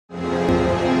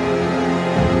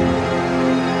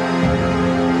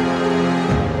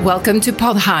Welcome to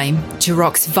Podheim,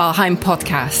 Rock's Valheim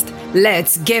podcast.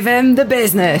 Let's give him the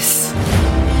business.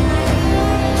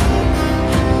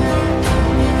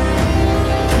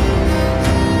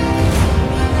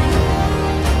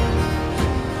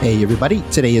 Hey everybody,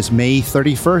 today is May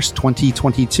 31st,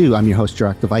 2022. I'm your host,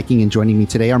 Jarok the Viking, and joining me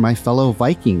today are my fellow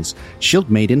Vikings,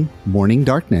 Shield Maiden, Morning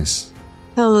Darkness.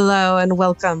 Hello and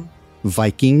welcome.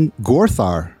 Viking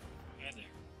Gorthar.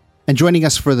 And joining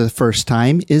us for the first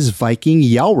time is Viking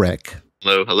Yalrek.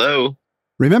 Hello, hello.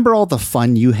 Remember all the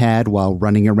fun you had while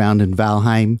running around in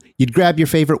Valheim? You'd grab your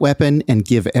favorite weapon and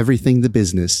give everything the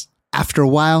business. After a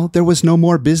while, there was no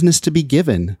more business to be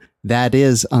given. That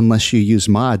is, unless you use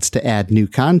mods to add new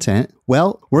content.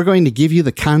 Well, we're going to give you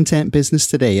the content business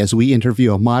today as we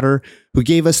interview a modder who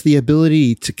gave us the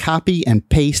ability to copy and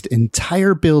paste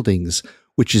entire buildings,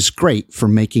 which is great for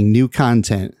making new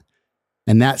content.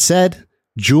 And that said,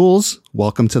 Jules,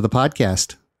 welcome to the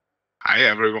podcast. Hi,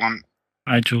 everyone.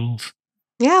 Hi, Jules.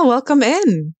 Yeah, welcome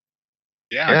in.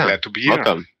 Yeah, glad to be here.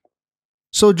 Welcome.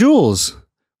 So, Jules,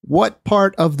 what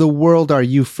part of the world are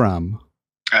you from?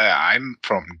 I'm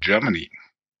from Germany.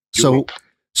 So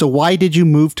why did you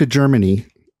move to Germany?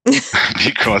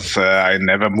 Because I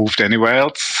never moved anywhere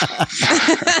else.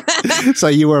 So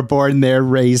you were born there,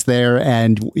 raised there,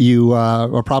 and you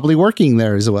were probably working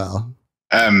there as well.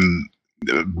 I'm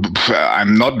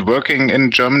not working in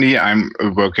Germany. I'm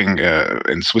working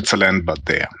in Switzerland, but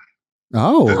there.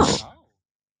 Oh. It's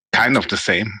kind of the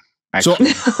same. So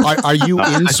Actually. are you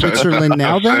in Switzerland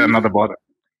now then? Another border.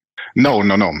 No.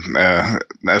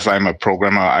 As I'm a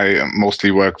programmer, I mostly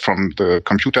work from the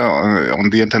computer on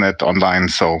the internet online.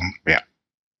 So yeah,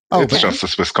 it's just a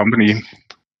Swiss company.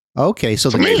 Okay,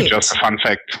 so maybe just a fun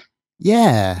fact.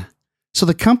 Yeah. So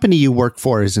the company you work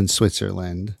for is in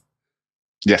Switzerland.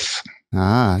 Yes.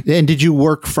 Ah, and did you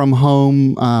work from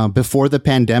home before the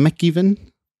pandemic even?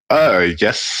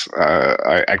 Yes.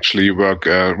 I actually work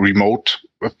remote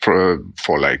for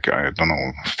like, I don't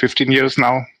know, 15 years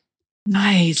now.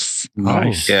 Nice.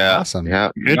 Nice. Yeah. Awesome.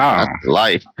 Yeah. Yeah. That's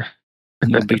life.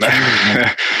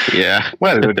 Yeah.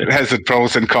 Well, it has its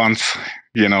pros and cons,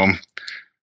 you know.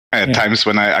 At times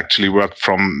when I actually worked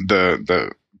from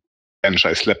the bench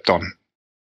I slept on.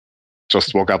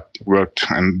 Just woke up, worked,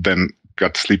 and then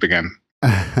got to sleep again.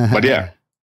 But yeah,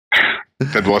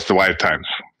 that was the wild times.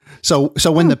 So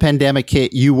when the pandemic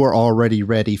hit, you were already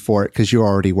ready for it because you're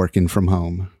already working from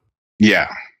home.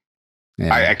 Yeah.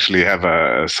 Yeah. I actually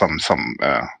have some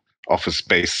office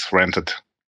space rented,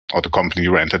 or the company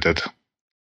rented it,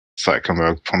 so I can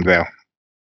work from there.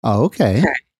 Oh, okay.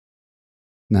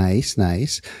 Nice.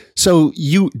 So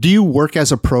do you work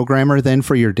as a programmer then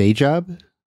for your day job?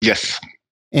 Yes.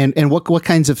 And what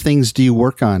kinds of things do you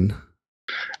work on?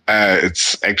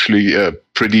 It's actually a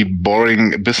pretty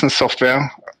boring business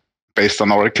software based on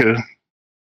Oracle,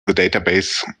 the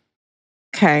database.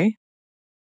 Okay.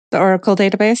 The Oracle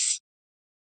database?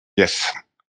 Yes.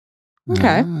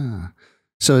 Okay. Ah.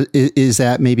 So is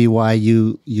that maybe why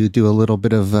you do a little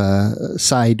bit of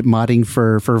side modding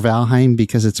for Valheim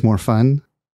because it's more fun?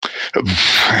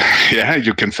 Yeah,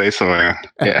 you can say so.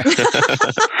 Yeah.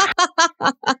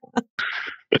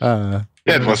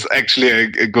 It was actually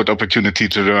a good opportunity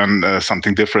to learn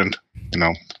something different,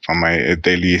 from my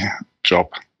daily job.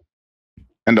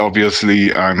 And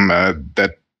obviously, I'm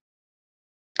that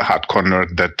hardcore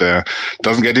nerd that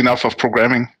doesn't get enough of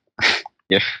programming.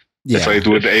 Yeah. So I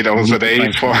do it 8 hours a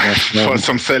day for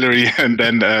some salary, and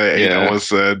then 8 hours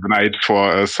the night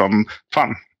for some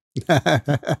fun.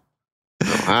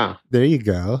 Wow. There you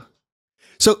go.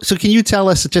 So can you tell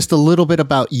us just a little bit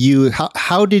about you?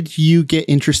 How did you get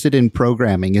interested in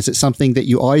programming? Is it something that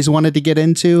you always wanted to get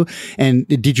into? And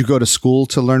did you go to school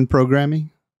to learn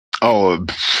programming? Oh,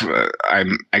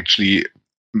 I'm actually,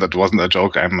 that wasn't a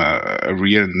joke. I'm a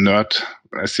real nerd,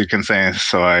 as you can say.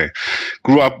 So I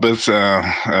grew up with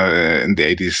in the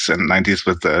 80s and 90s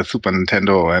with the Super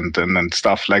Nintendo and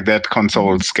stuff like that,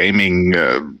 consoles, gaming,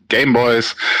 Game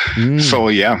Boys. So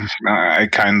yeah, I'm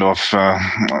kind of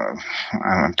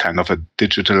a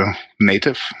digital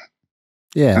native,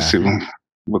 as you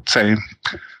would say,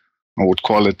 I would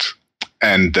call it.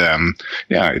 And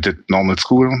I did normal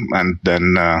school, and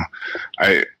then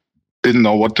I didn't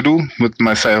know what to do with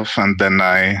myself, and then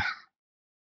I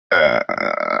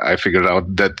figured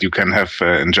out that you can have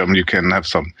in Germany you can have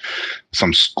some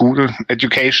school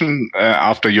education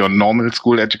after your normal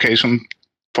school education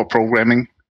for programming,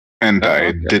 and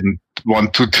I didn't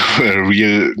want to do a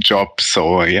real job,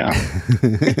 so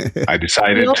I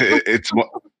decided it's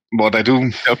what I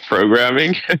do.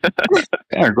 Programming.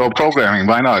 Yeah, go programming.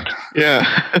 Why not? Yeah.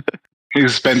 You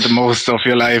spend the most of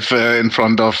your life in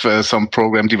front of some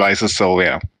program devices. So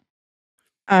yeah.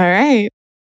 All right.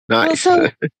 Nice.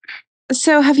 Well,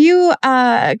 so have you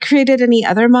created any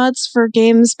other mods for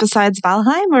games besides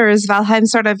Valheim, or is Valheim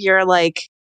sort of your like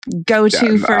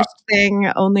go-to first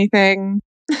thing, only thing?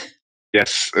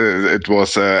 Yes, it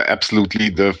was absolutely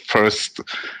the first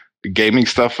gaming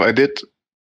stuff I did.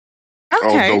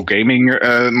 Okay. Although gaming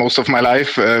most of my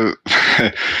life,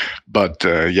 but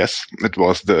yes, it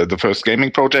was the first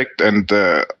gaming project and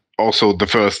also the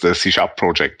first C#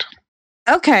 project.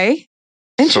 Okay.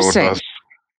 Interesting. So it was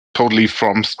totally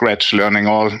from scratch, learning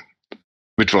all,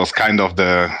 which was kind of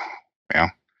the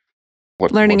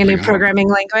learning a new programming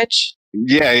language.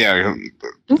 Yeah.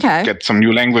 Okay. Get some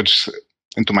new language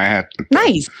into my head.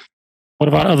 Nice. What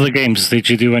about other games? Did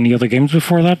you do any other games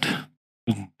before that?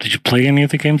 Did you play any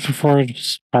other games before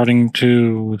starting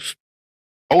to?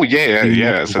 Oh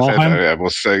yeah. As I said, I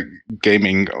was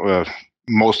gaming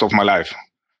most of my life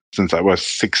since I was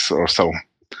 6 or so.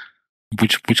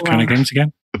 Which kind of games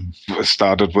again? I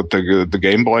started with the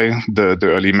Game Boy, the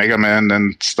early Mega Man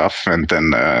and stuff, and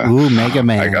then Mega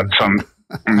Man. I got some.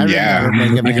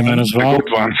 Mega Man as well.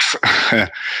 Good ones.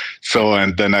 So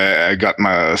and then I got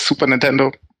my Super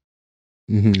Nintendo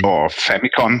or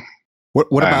Famicom.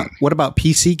 What about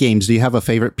PC games? Do you have a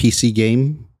favorite PC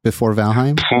game before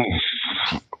Valheim?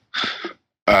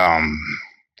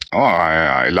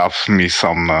 I love me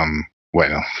some.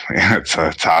 Well, it's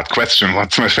a hard question.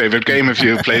 What's my favorite game if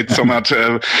you played so much?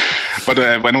 But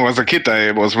when I was a kid,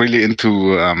 I was really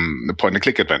into the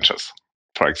point-and-click adventures,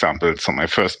 for example. So my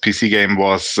first PC game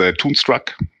was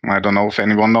Toonstruck. I don't know if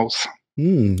anyone knows.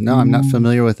 No, I'm not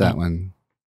familiar with that one.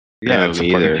 Yeah, it's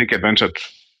a point-and-click adventure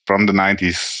from the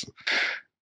 90s.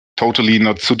 Totally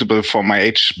not suitable for my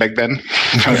age back then.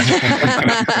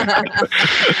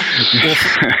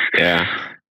 Yeah.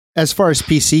 As far as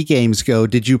PC games go,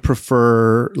 did you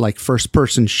prefer like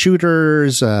first-person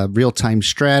shooters, real-time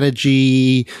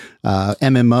strategy,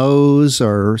 MMOs,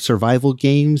 or survival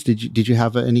games? Did you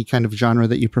have any kind of genre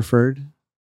that you preferred?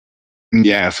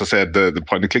 Yeah, as I said, the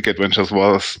point-and-click adventures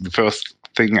was the first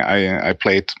thing I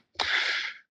played,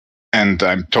 and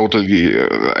I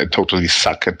totally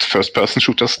suck at first-person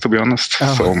shooters, to be honest.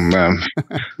 Oh. So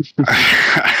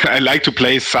I like to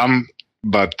play some.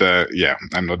 But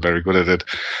I'm not very good at it.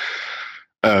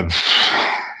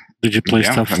 Did you play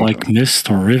stuff like Myst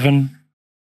or Riven?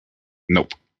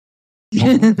 Nope.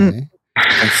 Okay.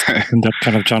 That's in that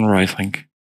kind of genre, I think.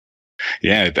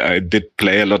 Yeah, I did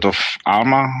play a lot of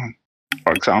Arma,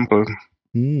 for example.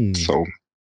 So,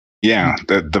 yeah,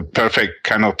 the perfect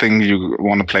kind of thing you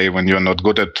want to play when you're not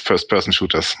good at first-person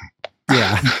shooters.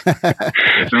 Yeah.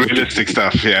 Realistic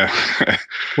stuff, yeah.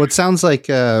 Well, it sounds like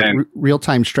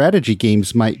real-time strategy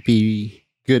games might be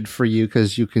good for you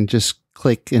because you can just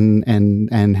click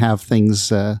and have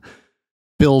things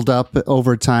build up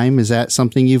over time. Is that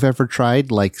something you've ever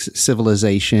tried, like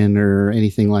Civilization or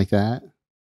anything like that?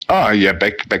 Oh, yeah,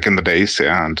 back in the days,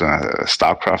 yeah, and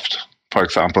StarCraft, for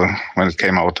example, when it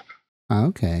came out.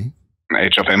 Okay.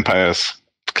 Age of Empires,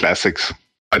 classics.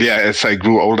 But yeah, as I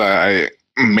grew older, I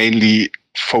mainly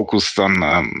focused on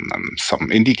some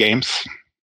indie games,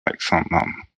 like some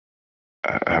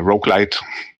roguelite,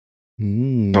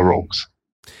 the rogues.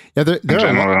 Yeah, there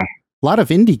are a lot of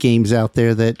indie games out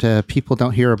there that people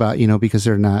don't hear about, because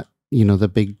they're not,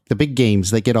 the big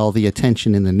games that get all the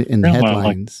attention in the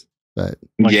headlines. And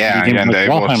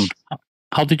Valheim.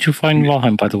 How did you find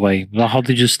Valheim, by the way? How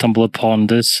did you stumble upon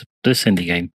this indie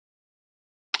game?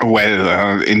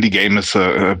 Well, indie game is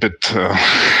a bit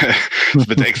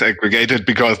exaggregated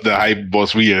because the hype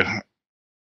was real.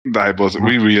 The hype was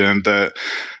real, and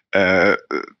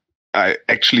I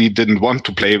actually didn't want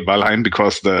to play Valheim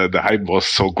because the hype was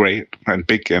so great and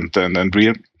big and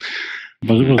real.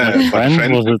 Was it a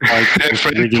friend? Was it like a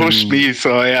friend pushed me,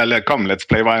 so yeah, come, let's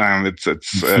play Valheim. It's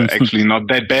actually not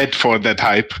that bad for that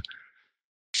hype.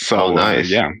 So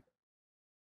nice.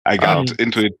 I got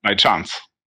into it by chance,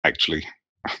 actually.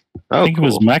 I think it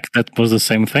was Mac that was the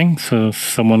same thing. So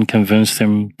someone convinced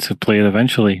him to play it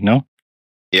eventually. No?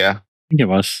 Yeah. I think it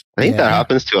was. I think that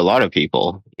happens to a lot of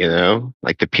people,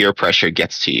 like the peer pressure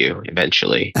gets to you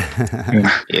eventually, And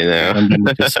then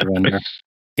you just surrender.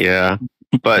 Yeah.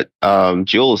 But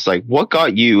Jules, like what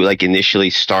got you like initially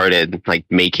started like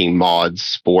making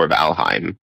mods for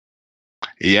Valheim?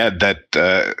 Yeah,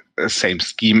 that same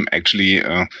scheme actually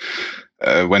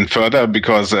went further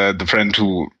because the friend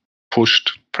who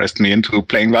pressed me into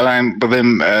playing Valheim with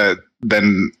him,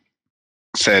 then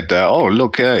said, oh,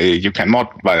 look, you can mod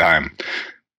Valheim.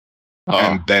 Oh.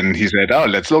 And then he said, oh,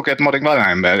 let's look at modding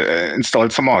Valheim,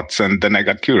 installed some mods, and then I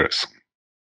got curious.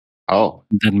 Oh,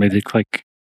 That made it click.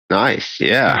 nice.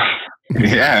 Yeah.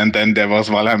 Yeah, and then there was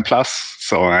Valheim Plus,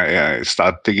 so I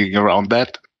started digging around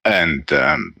that, and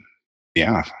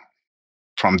yeah,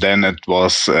 from then it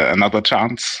was another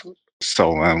chance.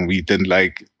 So we didn't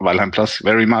like Valheim Plus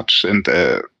very much, and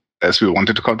as we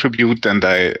wanted to contribute, and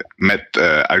I met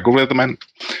Algorithm and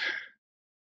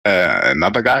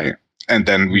another guy, and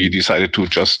then we decided to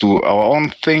just do our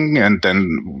own thing, and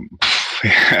then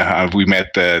we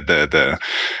met the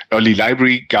early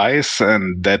library guys,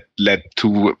 and that led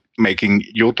to making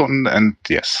Jotun, and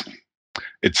yes,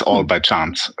 it's all by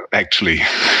chance, actually.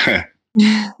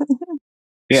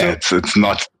 Yeah, it's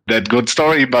not that good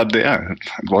story, but yeah,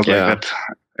 it was like that.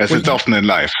 As it's often in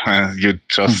life, you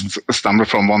just stumble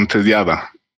from one to the other.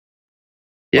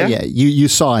 Yeah, well, yeah. You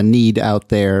saw a need out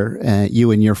there, you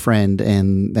and your friend,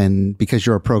 and because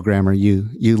you're a programmer,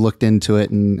 you looked into it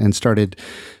and started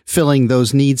filling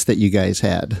those needs that you guys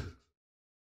had.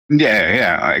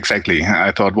 Yeah, exactly.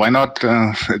 I thought, why not?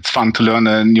 It's fun to learn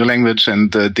a new language and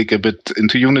dig a bit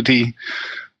into Unity.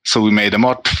 So we made a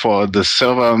mod for the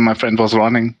server my friend was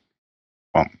running.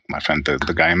 Well, my friend,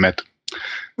 the guy I met.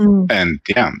 And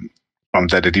yeah, from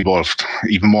that it evolved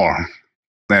even more.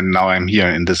 And now I'm here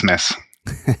in this mess.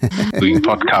 Doing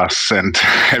podcasts and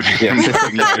having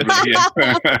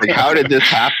like, how did this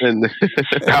happen?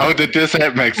 How did this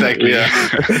happen exactly? Yeah.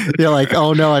 You're like,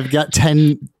 oh no, I've got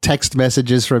 10 text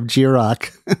messages from Jirok.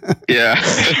 Yeah.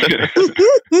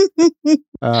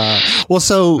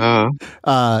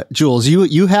 Jules,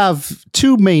 you have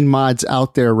two main mods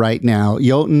out there right now,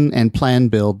 Jotun and Plan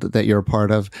Build, that you're a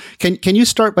part of. Can you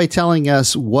start by telling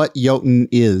us what Jotun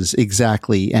is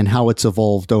exactly and how it's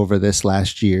evolved over this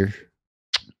last year?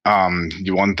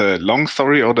 You want the long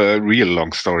story or the real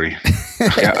long story?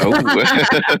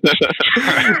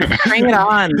 Bring it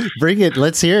on. Bring it.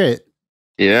 Let's hear it.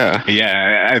 Yeah.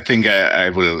 I think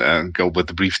I will go with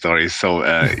the brief story. So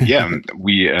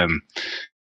we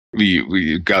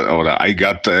got, or I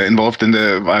got involved in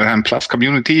the Valheim Plus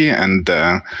community and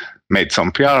made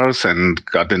some PRs and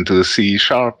got into C#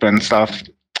 and stuff.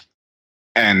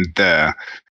 And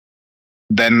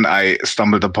then I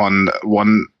stumbled upon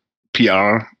one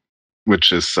PR,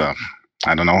 which is I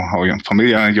don't know how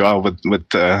familiar you are with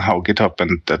how GitHub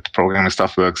and that programming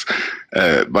stuff works,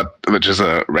 but which is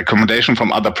a recommendation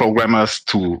from other programmers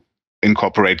to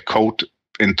incorporate code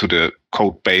into the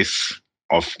code base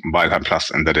of Valheim Plus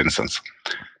in that instance.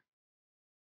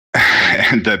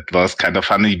 And that was kind of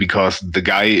funny because the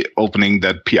guy opening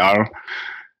that PR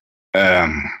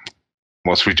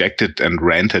was rejected and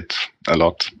ranted a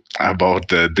lot about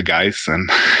the guys, and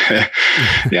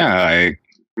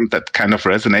that kind of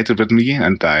resonated with me,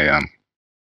 and I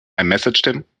messaged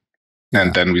him,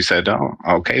 and then we said, "Oh,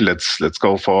 okay, let's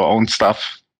go for our own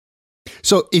stuff."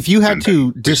 So, if you had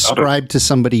to describe to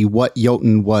somebody what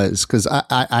Jotun was, because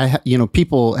I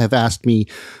people have asked me,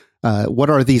 what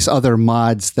are these other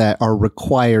mods that are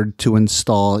required to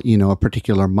install, a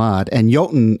particular mod? And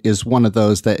Jotun is one of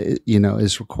those that,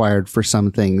 is required for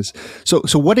some things. So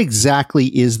what exactly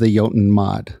is the Jotun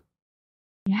mod?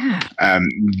 Yeah.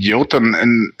 Jotun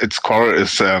in its core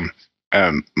is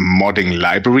modding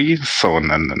library, so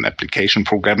an application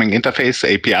programming interface,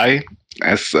 API,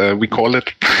 as we call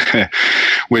it,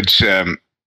 which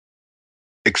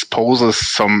exposes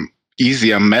some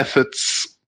easier methods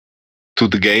to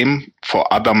the game for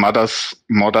other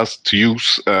modders to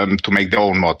use to make their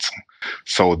own mods.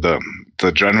 So the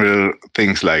general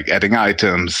things like adding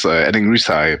items, adding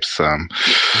recipes,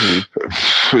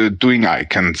 doing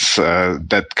icons,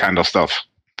 that kind of stuff.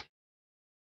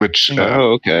 Which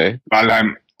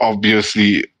Valheim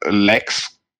obviously lacks.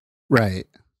 Right.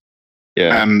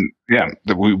 Yeah.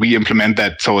 We implement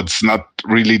that, so it's not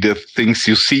really the things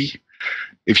you see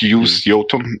if you use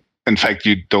Jotun. In fact,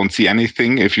 you don't see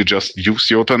anything if you just use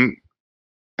Jotun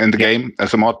in the game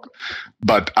as a mod,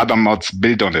 but other mods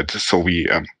build on it. So we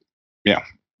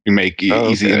make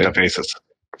easy interfaces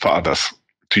for others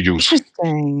to use.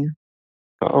 Interesting.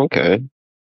 Okay.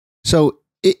 So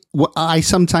I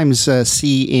sometimes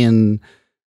see in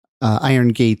Iron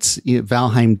Gate's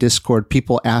Valheim Discord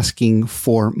people asking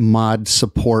for mod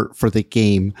support for the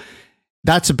game.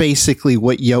 That's basically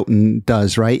what Jotun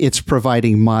does, right? It's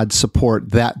providing mod support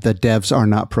that the devs are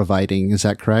not providing. Is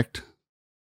that correct?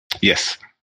 Yes.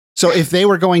 So if they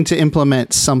were going to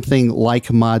implement something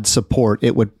like mod support,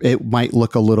 it might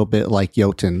look a little bit like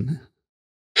Jotun.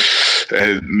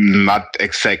 Not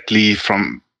exactly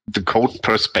from the code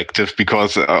perspective,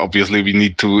 because obviously we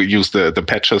need to use the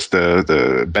patches, the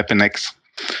Bepinex,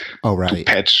 to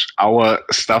patch our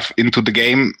stuff into the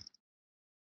game.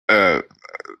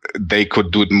 They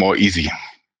could do it more easy.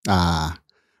 Right.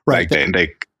 Like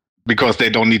they because they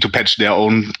don't need to patch their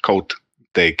own code.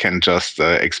 They can just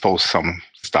expose some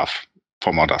stuff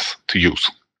for modders to use.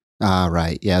 Ah,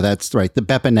 right. Yeah, that's right. The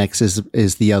BepInEx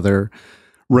is the other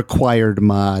required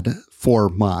mod for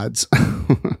mods.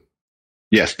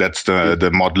 Yes, that's the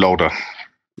mod loader.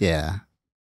 Yeah.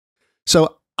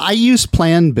 So I use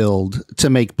Plan Build to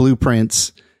make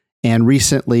blueprints, and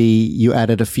recently you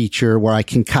added a feature where I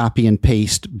can copy and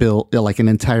paste build like an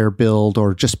entire build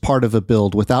or just part of a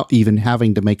build without even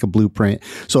having to make a blueprint.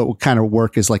 So it would kind of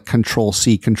work as like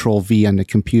Control-C, Control-V on the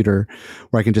computer,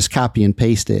 where I can just copy and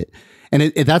paste it.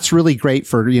 And that's really great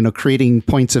for, creating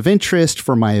points of interest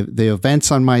for the events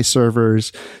on my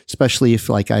servers, especially if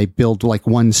like I build like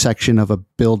one section of a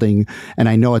building and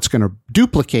I know it's going to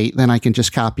duplicate, then I can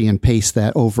just copy and paste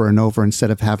that over and over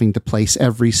instead of having to place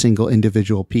every single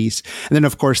individual piece. And then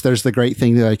of course there's the great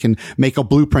thing that I can make a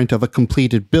blueprint of a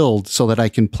completed build so that I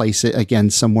can place it again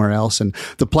somewhere else. And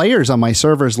the players on my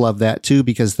servers love that too,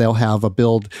 because they'll have a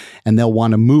build and they'll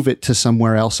want to move it to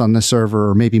somewhere else on the server,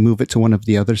 or maybe move it to one of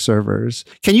the other servers.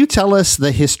 Can you tell us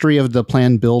the history of the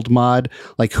Plan Build mod?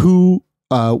 Like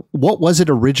what was it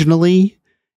originally,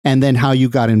 and then how you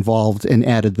got involved and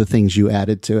added the things you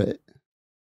added to it?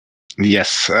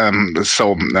 Yes. To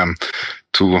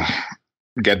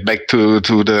get back to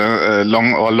the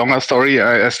longer story,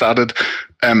 I started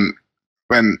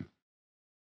when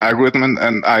Algorithm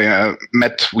and I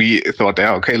met. We thought,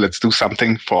 okay, let's do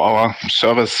something for our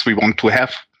service we want to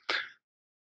have.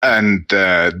 And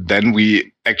then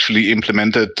we actually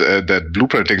implemented that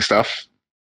blueprinting stuff,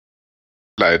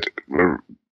 like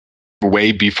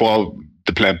way before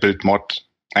the Plan Build mod,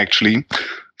 actually.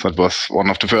 So it was one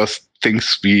of the first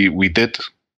things we did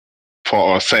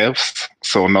for ourselves.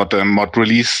 So not a mod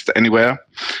released anywhere.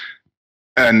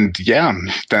 And yeah,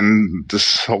 then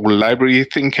this whole library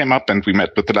thing came up, and we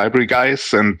met with the library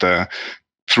guys. And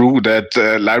through that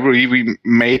library we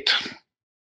made,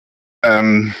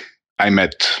 I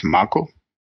met Marco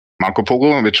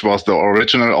Pogo, which was the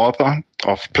original author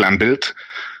of Plan Build,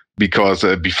 because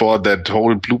before that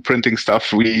whole blueprinting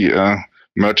stuff we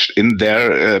merged in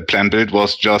there, Plan Build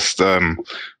was just in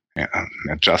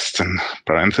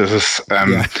parentheses, a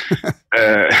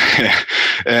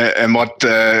mod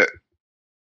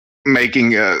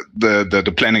making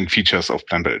the planning features of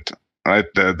Plan Build, right?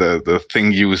 The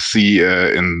thing you see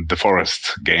in the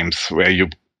Forest games, where you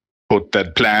put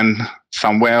that plan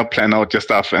somewhere, plan out your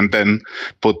stuff, and then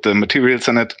put the materials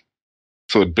in it,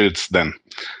 so it builds then.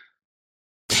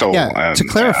 So to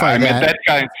clarify that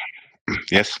guy.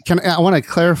 Yes. I want to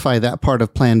clarify that part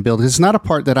of Plan Build. It's not a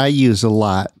part that I use a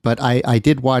lot, but I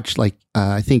did watch,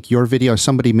 I think your video,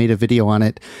 somebody made a video on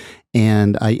it,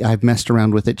 and I've messed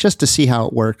around with it just to see how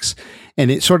it works.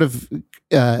 And it sort of,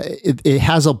 it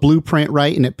has a blueprint,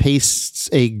 right? And it pastes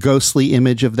a ghostly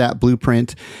image of that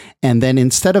blueprint. And then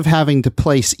instead of having to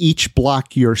place each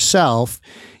block yourself,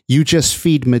 you just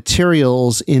feed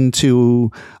materials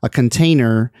into a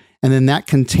container, and then that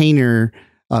container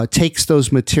takes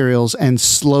those materials and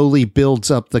slowly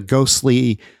builds up the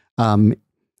ghostly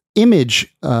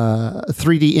image,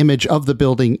 3D image of the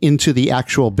building into the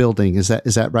actual building. Is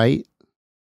that right?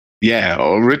 Yeah,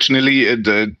 originally it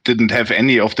didn't have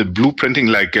any of the blueprinting,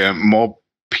 like more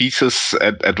pieces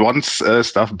at once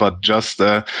stuff, but just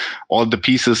all the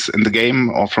pieces in the game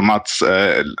or from mods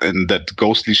in that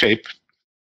ghostly shape,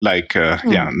 like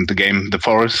in the game The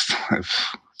Forest,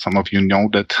 if some of you know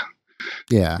that.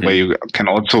 Yeah, where you can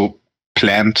also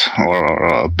plant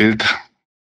or build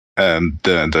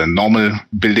the normal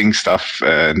building stuff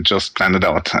and just plan it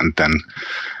out and then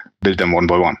build them one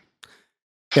by one.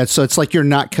 Yeah, so it's like you're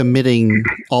not committing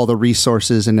all the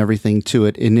resources and everything to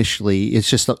it initially. It's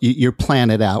just you plan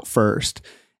it out first.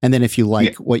 And then if you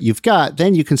like what you've got,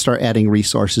 then you can start adding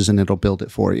resources and it'll build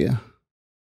it for you.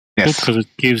 Yes. Because it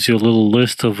gives you a little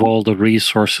list of all the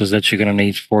resources that you're going to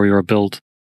need for your build.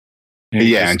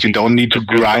 And you don't need to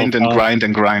grind and grind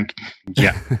and grind.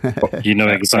 Yeah. You know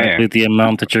exactly the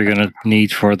amount that you're going to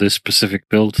need for this specific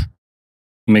build.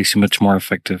 It makes you much more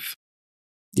effective.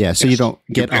 Yeah, so you don't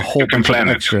get a whole bunch of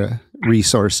extra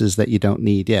resources that you don't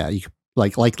need. Yeah, you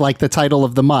like the title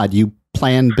of the mod. You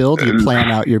plan build, you plan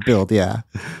out your build. Yeah.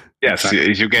 Yes,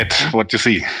 you get what you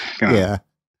see. Yeah.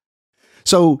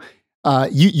 So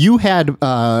you had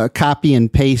copy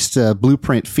and paste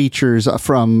blueprint features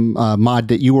from a mod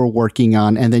that you were working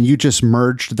on, and then you just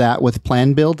merged that with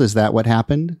Plan Build. Is that what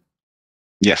happened?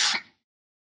 Yes.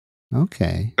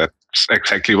 Okay. That's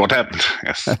exactly what happened.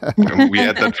 Yes. We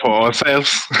had that for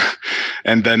ourselves.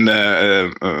 And then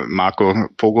Marco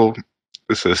Pogo,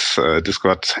 this is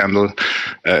Discord handle,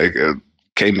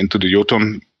 came into the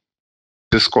Jotun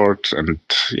Discord, and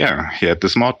he had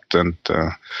this mod, and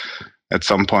at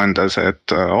some point I said,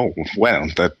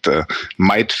 that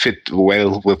might fit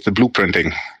well with the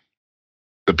blueprinting,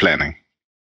 the planning.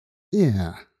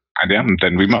 Yeah. And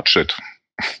then we merged it.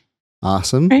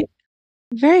 Awesome. Right.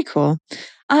 Very cool.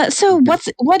 So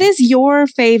what is your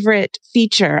favorite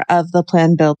feature of the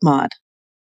Plan Build mod?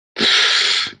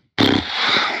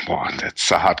 Wow,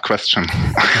 that's a hard question.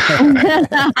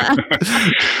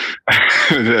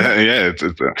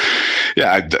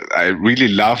 I really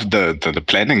love the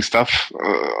planning stuff,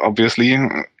 obviously,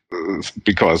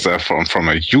 because from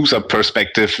a user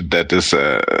perspective, that is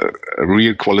a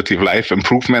real quality of life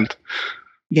improvement.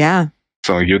 Yeah.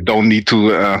 So you don't need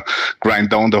to grind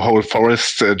down the whole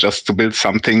forest just to build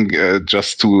something,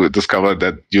 just to discover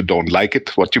that you don't like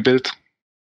it, what you built.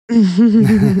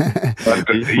 But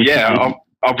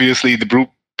obviously the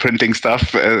blueprinting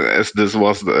stuff, as this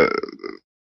was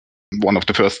one of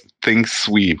the first things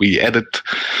we added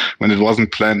when it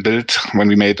wasn't plan built, when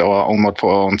we made our own mod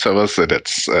for our own servers,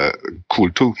 that's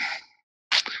cool too.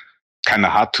 Kind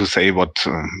of hard to say what.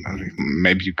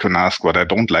 Maybe you can ask what I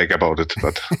don't like about it,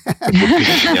 but it would be,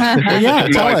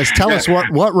 tell us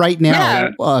what right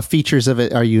now features of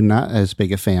it are you not as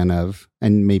big a fan of,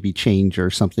 and maybe change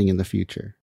or something in the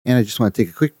future. And I just want to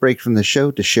take a quick break from the show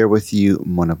to share with you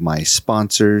one of my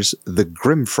sponsors, the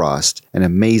Grimfrost, an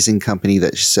amazing company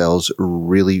that sells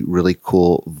really, really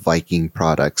cool Viking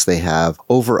products. They have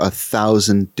over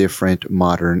 1,000 different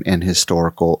modern and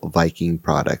historical Viking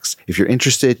products. If you're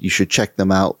interested, you should check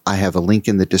them out. I have a link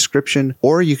in the description,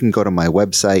 or you can go to my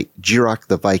website,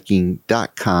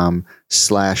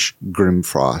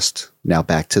 girocktheviking.com/Grimfrost. Now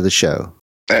back to the show.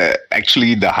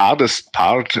 Actually, the hardest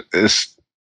part is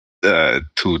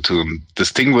to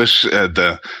distinguish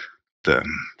the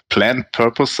planned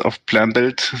purpose of Plan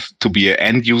Build to be an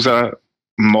end user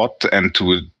mod and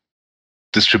to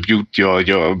distribute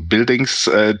your buildings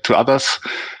to others,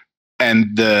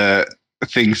 and the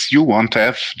things you want to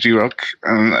have, G-Rock,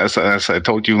 as I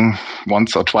told you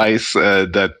once or twice,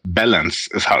 that balance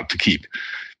is hard to keep.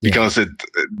 Because it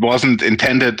wasn't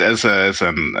intended as a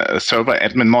server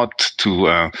admin mod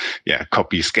to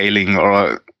copy scaling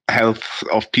or health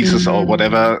of pieces or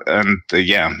whatever, and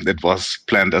it was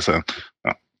planned as a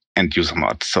end user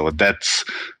mod. So that's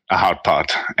a hard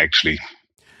part, actually.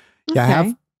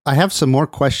 Yeah, I have some more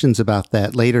questions about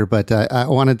that later, but I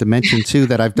wanted to mention too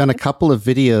that I've done a couple of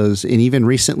videos, and even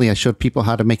recently I showed people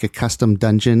how to make a custom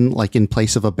dungeon, like in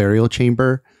place of a burial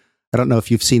chamber. I don't know if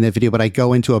you've seen that video, but I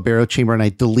go into a burial chamber and I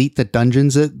delete the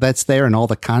dungeons that's there and all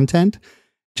the content,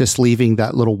 just leaving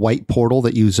that little white portal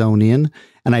that you zone in.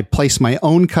 And I place my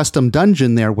own custom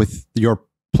dungeon there with your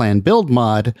Plan Build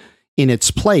mod in its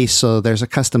place. So there's a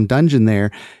custom dungeon there.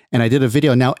 And I did a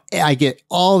video. Now I get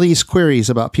all these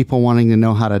queries about people wanting to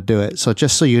know how to do it. So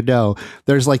just so you know,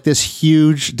 there's like this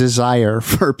huge desire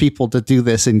for people to do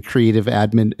this in creative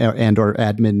admin or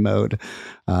admin mode.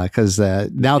 Because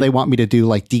now they want me to do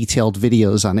like detailed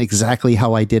videos on exactly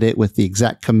how I did it with the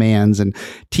exact commands and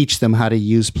teach them how to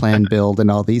use Plan Build and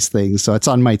all these things. So it's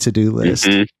on my to-do list.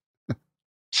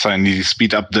 So I need to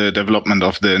speed up the development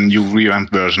of the new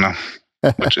revamped version,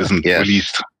 which isn't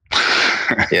released.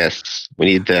 Yes, we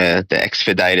need the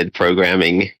expedited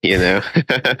programming, Yeah.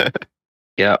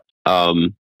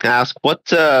 Ask what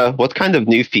kind of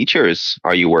new features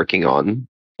are you working on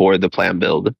for the Plan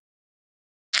Build?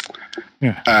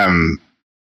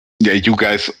 You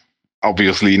guys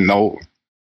obviously know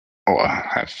or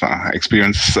have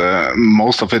experienced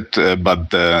most of it,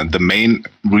 but the main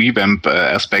revamp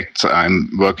aspect I'm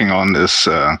working on is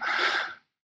to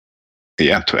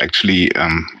actually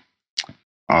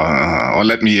or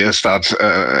let me start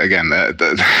again.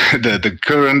 The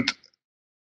current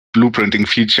blueprinting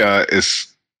feature is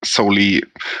solely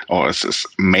or is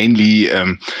mainly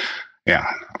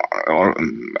or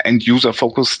end user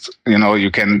focused.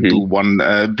 You can do one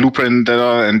blueprint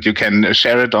and you can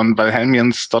share it on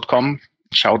Valheimians.com.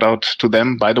 Shout out to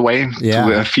them, by the way,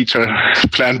 to feature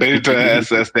Plan Build as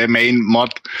their main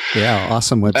mod. Yeah,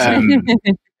 awesome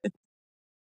website.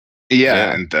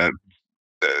 And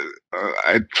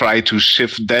I try to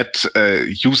shift that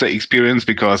user experience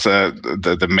because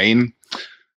the main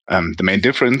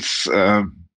difference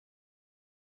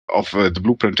of the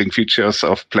blueprinting features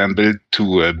of Plan Build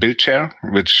to Build Share,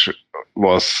 which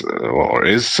was or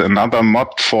is another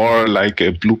mod for like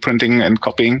blueprinting and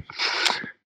copying,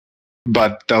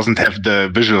 but doesn't have the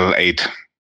visual aid,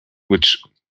 which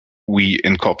we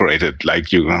incorporated.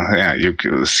 Like you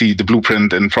see the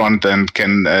blueprint in front and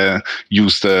can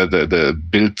use the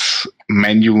build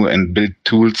menu and build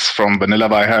tools from vanilla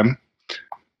Valheim.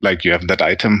 Like you have that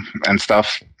item and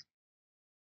stuff.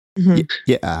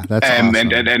 Yeah, that's awesome.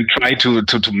 And try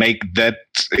to make that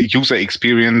user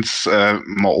experience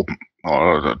more open,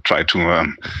 or try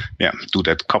to do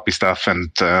that copy stuff,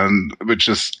 and which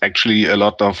is actually a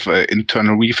lot of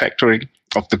internal refactoring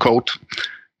of the code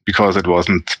because it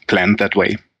wasn't planned that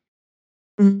way.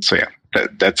 So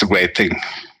that's a great thing,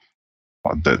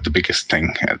 or the biggest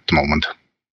thing at the moment.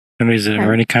 And is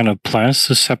there any kind of plans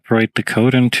to separate the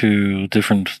code into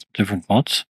different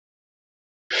mods?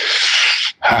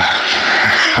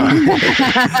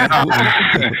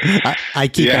 I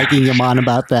keep egging him on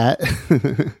about that.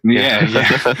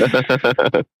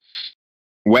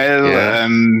 Well,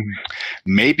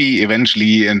 maybe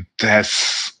eventually it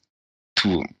has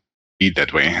to be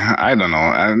that way. I don't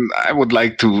know. I would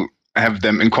like to have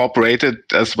them incorporated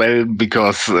as well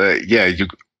because, you.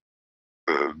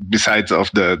 Besides of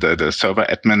the server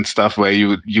admin stuff where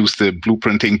you use the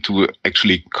blueprinting to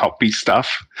actually copy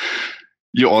stuff,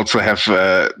 you also have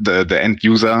the end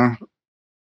user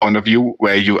point of view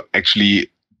where you actually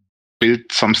build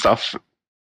some stuff,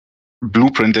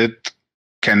 blueprint it,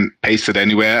 can paste it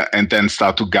anywhere, and then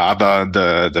start to gather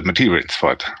the materials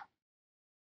for it.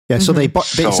 Yeah, so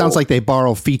it sounds like they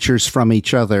borrow features from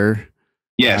each other.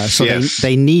 Yes. So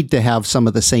they need to have some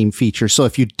of the same features. So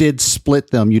if you did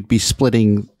split them, you'd be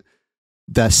splitting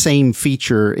the same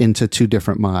feature into two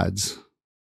different mods.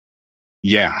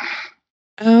 Yeah.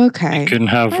 Okay. You can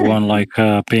have one like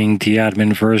being the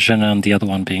admin version and the other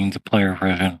one being the player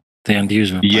version, the end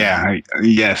user. Yeah.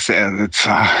 Yes. It's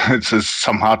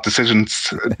some hard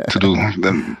decisions to do.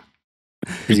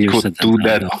 You could do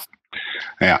that.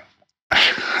 Yeah.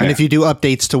 And if you do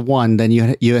updates to one, then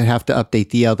you have to update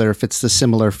the other if it's the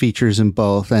similar features in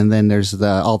both, and then there's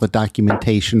all the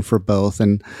documentation for both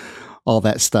and all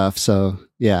that stuff. So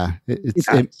yeah,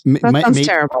 that sounds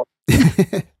terrible.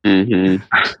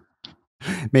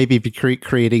 Maybe be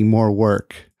creating more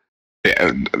work.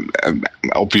 Yeah,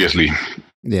 obviously.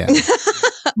 Yeah,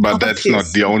 but that's not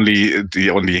the only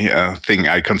thing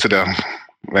I consider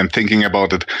when thinking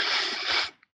about it.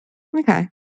 Okay.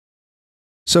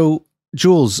 So,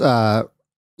 Jules,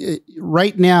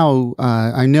 right now,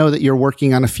 I know that you're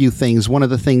working on a few things. One of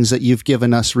the things that you've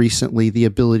given us recently, the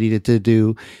ability to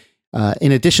do,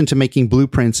 in addition to making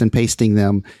blueprints and pasting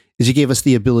them, is you gave us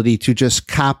the ability to just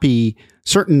copy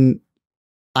certain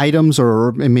items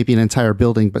or maybe an entire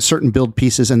building, but certain build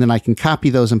pieces, and then I can copy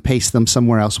those and paste them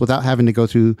somewhere else without having to go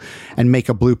through and make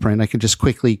a blueprint. I can just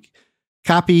quickly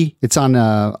copy. It's on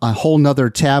a whole nother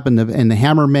tab in the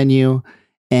hammer menu.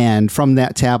 And from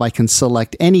that tab, I can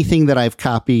select anything that I've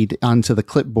copied onto the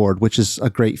clipboard, which is a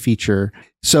great feature.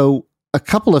 So a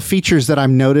couple of features that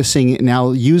I'm noticing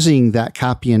now using that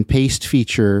copy and paste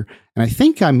feature, and I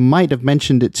think I might have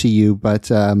mentioned it to you, but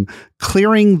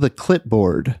clearing the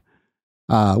clipboard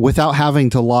without having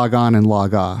to log on and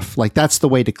log off. Like that's the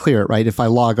way to clear it, right? If I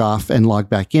log off and log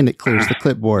back in, it clears the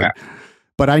clipboard. Yeah.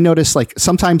 But I notice like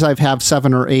sometimes I've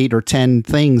 7 or 8 or 10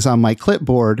 things on my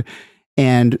clipboard.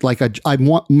 And like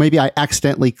maybe I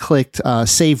accidentally clicked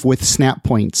save with snap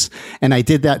points, and I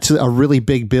did that to a really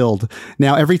big build.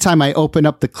 Now every time I open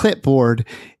up the clipboard,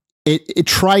 it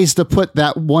tries to put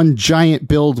that one giant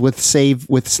build with save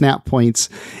with snap points,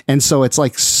 and so it's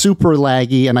like super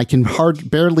laggy, and I can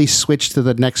barely switch to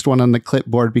the next one on the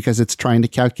clipboard because it's trying to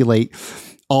calculate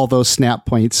all those snap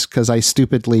points because I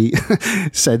stupidly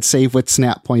said save with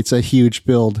snap points, a huge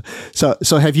build. So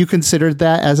have you considered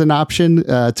that as an option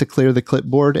to clear the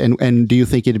clipboard? And do you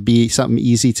think it'd be something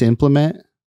easy to implement?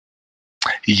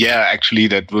 Yeah, actually,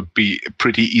 that would be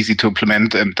pretty easy to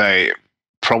implement, and I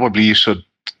probably should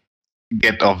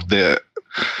get off the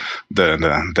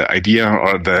idea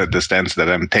or the stance that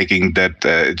I'm taking that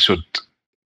it should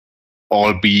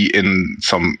all be in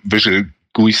some visual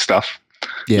GUI stuff.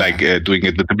 Yeah. Like doing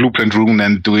it with the blueprint rune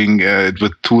and doing it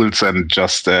with tools and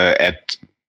just add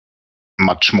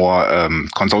much more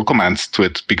console commands to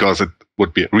it because it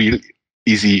would be a real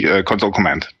easy console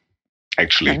command,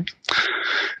 actually. Okay.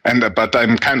 And but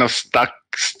I'm kind of stuck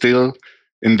still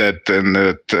in that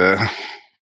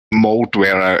mode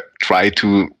where I try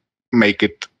to make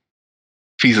it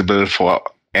feasible for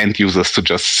end users to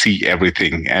just see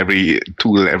everything, every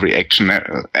tool, every action,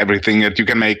 everything that you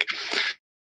can make.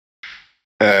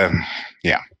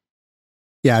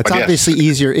 Yeah, it's obviously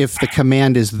easier if the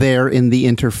command is there in the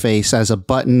interface as a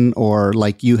button, or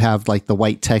like you have like the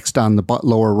white text on the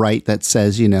lower right that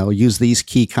says, use these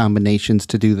key combinations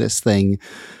to do this thing.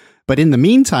 But in the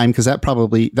meantime, because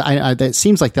that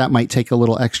seems like that might take a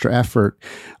little extra effort,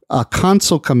 a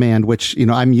console command, which,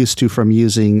 I'm used to from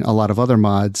using a lot of other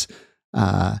mods,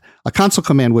 a console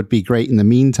command would be great in the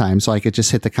meantime. So I could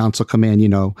just hit the console command,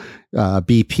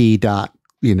 bp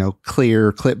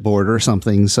clear clipboard or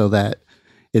something so that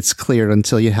it's cleared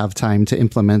until you have time to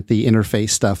implement the interface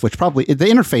stuff, which probably the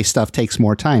interface stuff takes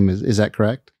more time. Is that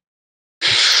correct?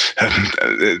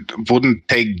 It wouldn't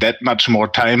take that much more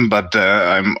time, but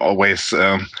I'm always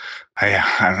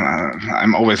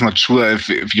I'm always not sure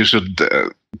if you should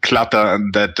clutter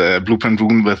that blueprint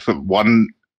rune with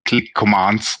one-click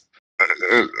commands.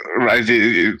 Right?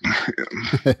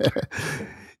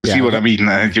 See what I mean?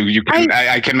 You can.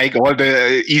 I can make all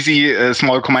the easy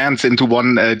small commands into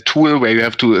one tool where you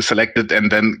have to select it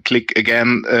and then click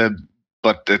again.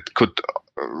 But it could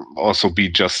also be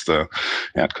just a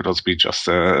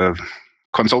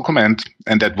console command,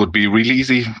 and that would be really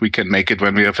easy. We can make it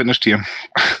when we are finished here.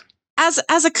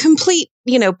 As a complete,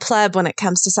 pleb when it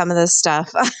comes to some of this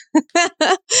stuff,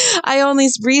 I only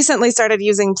recently started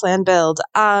using Plan Build.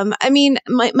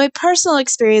 My personal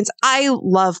experience, I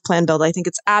love Plan Build. I think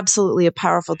it's absolutely a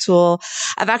powerful tool.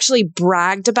 I've actually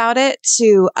bragged about it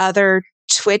to other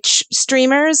Twitch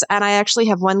streamers, and I actually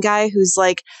have one guy who's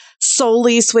like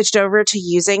solely switched over to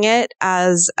using it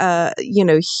as a,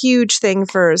 huge thing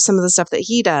for some of the stuff that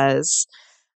he does.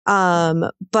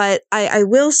 But I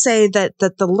will say that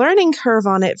the learning curve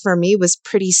on it for me was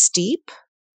pretty steep.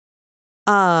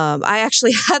 I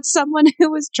actually had someone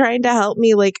who was trying to help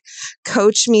me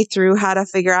coach me through how to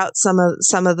figure out some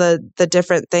of the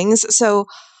different things. So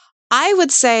I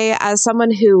would say, as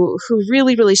someone who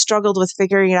really, really struggled with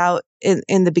figuring it out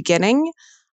in the beginning,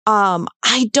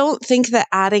 I don't think that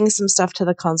adding some stuff to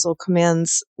the console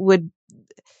commands would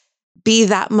be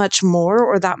that much more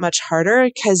or that much harder,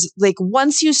 because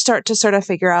once you start to sort of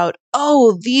figure out,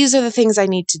 oh, these are the things I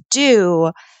need to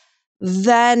do,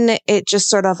 then it just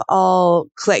sort of all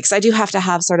clicks. I do have to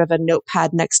have sort of a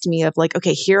notepad next to me of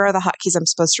okay, here are the hotkeys I'm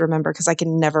supposed to remember, because I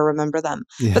can never remember them.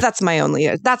 Yeah. But that's my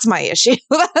issue.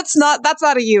 That's not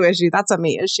a you issue. That's a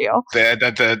me issue.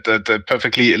 That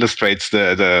perfectly illustrates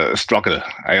the struggle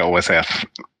I always have.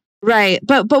 Right.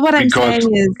 But what I'm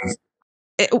saying is,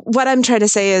 what I'm trying to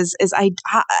say is I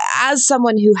as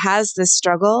someone who has this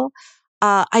struggle,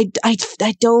 I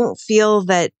don't feel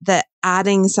that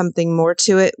adding something more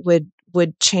to it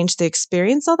would change the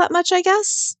experience all that much, I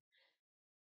guess.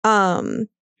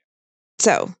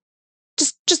 So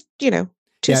just 2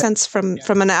 cents from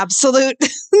an absolute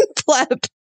pleb.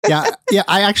 Yeah.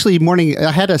 I actually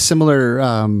I had a similar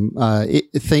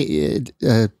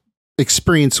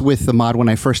experience with the mod when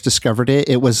I first discovered it.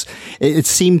 It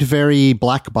seemed very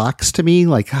black box to me.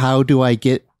 How do I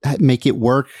make it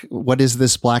work? What is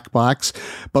this black box?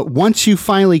 But once you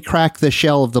finally crack the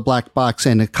shell of the black box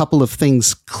and a couple of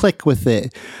things click with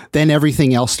it, then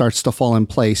everything else starts to fall in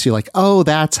place. You're like, oh,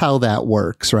 that's how that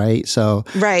works, right? So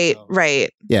right.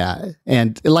 Yeah.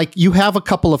 And you have a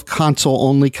couple of console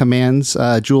only commands,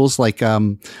 Jules,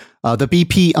 the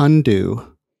BP undo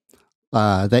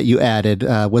that you added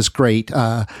was great.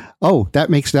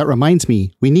 That reminds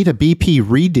me, we need a BP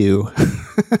redo.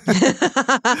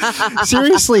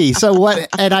 Seriously. So what?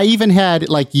 And I even had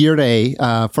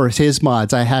Yurei for his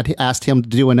mods. I had asked him to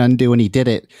do an undo, and he did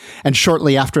it. And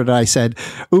shortly after that, I said,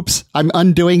 "Oops, I'm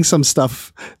undoing some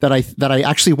stuff that I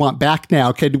actually want back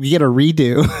now. Could we get a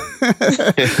redo?"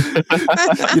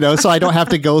 So I don't have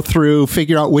to go through,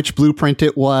 figure out which blueprint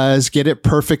it was, get it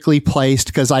perfectly placed,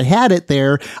 because I had it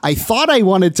there. I thought I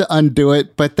wanted to undo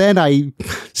it, but then I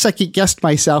second guessed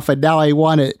myself, and now I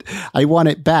want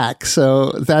it back.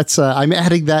 So that's I'm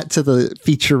adding that to the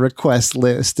feature request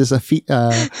list as a is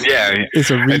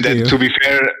a redo. And then, to be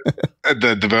fair,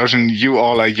 the version you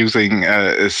all are using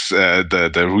is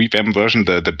the revamp version,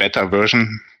 the beta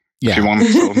version. Yeah. If you want,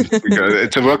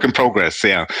 it's a work in progress.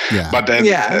 Yeah. But then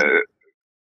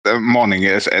the morning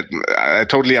is. I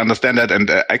totally understand that, and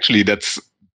actually that's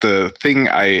the thing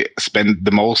I spend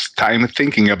the most time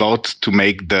thinking about to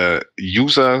make the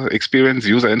user experience,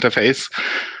 user interface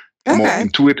more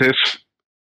intuitive.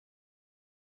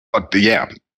 But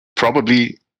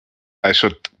probably I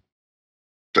should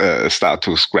start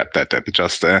to scrap that and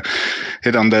just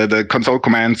hit on the console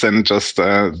commands and just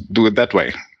do it that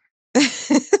way.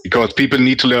 Because people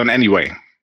need to learn anyway.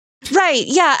 Right.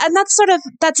 Yeah. And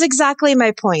that's exactly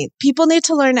my point. People need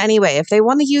to learn anyway. If they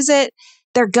want to use it,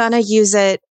 they're going to use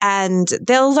it and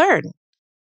they'll learn.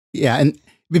 Yeah. And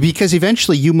because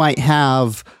eventually you might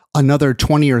have another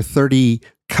 20 or 30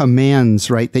 commands,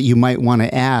 right, that you might want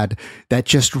to add that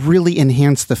just really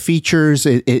enhance the features.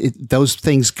 Those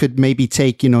things could maybe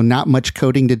take, not much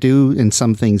coding to do, and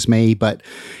some things may, but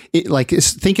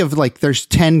think of there's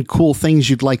 10 cool things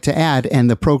you'd like to add, and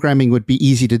the programming would be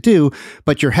easy to do,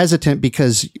 but you're hesitant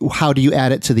because how do you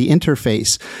add it to the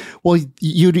interface? Well,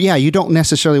 you don't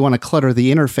necessarily want to clutter the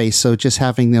interface, so just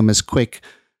having them as quick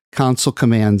console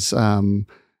commands.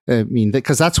 I mean,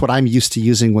 because that's what I'm used to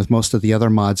using with most of the other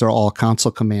mods are all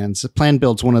console commands. Plan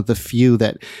Build's one of the few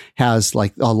that has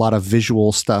like a lot of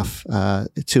visual stuff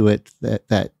to it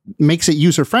that makes it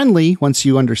user friendly once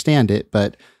you understand it.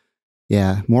 But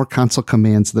yeah, more console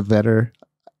commands, the better.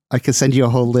 I could send you a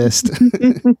whole list.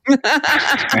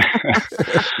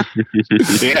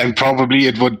 Yeah, and probably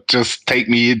it would just take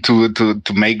me to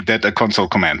make that a console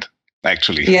command,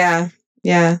 actually.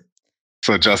 Yeah.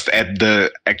 So just add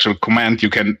the actual command you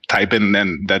can type in,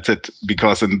 and that's it.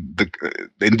 Because in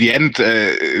the end,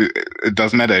 it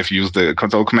doesn't matter if you use the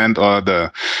console command or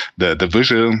the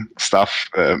visual stuff.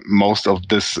 Most of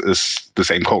this is the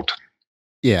same code.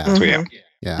 Yeah. So yeah.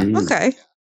 Okay,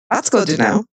 that's good to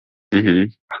know.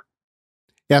 Mm-hmm.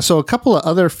 Yeah. So a couple of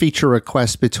other feature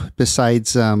requests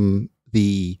besides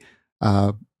the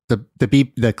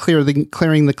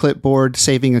clearing the clipboard,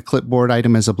 saving a clipboard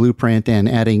item as a blueprint, and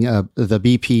adding the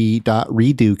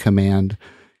bp.redo command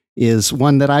is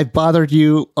one that I've bothered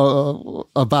you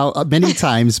about many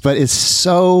times, but it's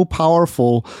so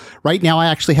powerful. Right now, I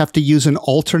actually have to use an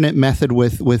alternate method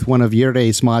with one of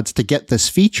Yurde's mods to get this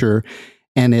feature,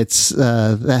 and it's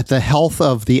the health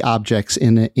of the objects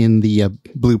in the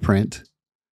blueprint.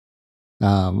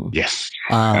 Yes,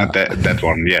 that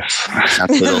one. Yes, that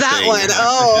one.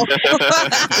 Oh,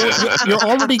 you're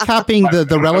already copying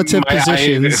the relative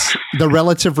positions, the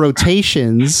relative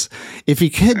rotations. If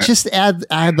you could just add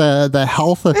the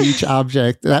health of each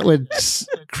object, that would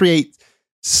create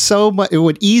so much. It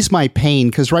would ease my pain,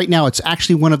 because right now it's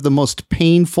actually one of the most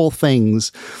painful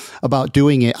things about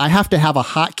doing it. I have to have a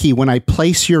hotkey when I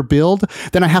place your build,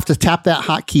 then I have to tap that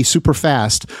hotkey super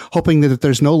fast, hoping that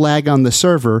there's no lag on the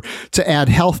server to add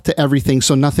health to everything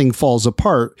so nothing falls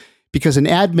apart. Because in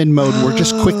admin mode, we're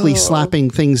just quickly slapping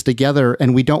things together,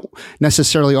 and we don't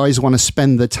necessarily always want to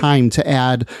spend the time to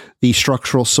add the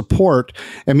structural support.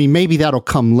 I mean, maybe that'll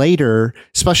come later,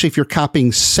 especially if you're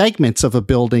copying segments of a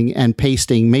building and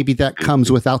pasting. Maybe that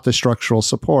comes without the structural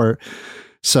support.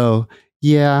 So,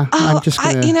 yeah, I'm just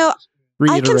going to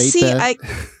reiterate that.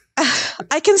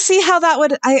 I can see how that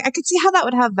would. I could see how that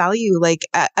would have value, like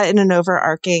in an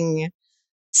overarching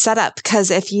setup,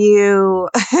 because if you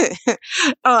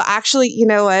actually, you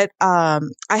know what, I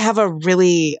have a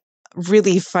really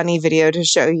funny video to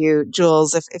show you,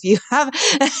 Jules, if you have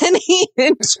any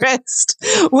interest.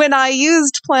 When I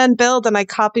used Plan Build and I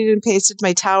copied and pasted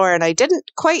my tower and I didn't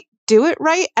quite do it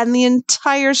right, and the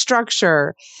entire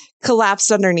structure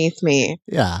collapsed underneath me.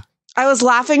 Yeah, I was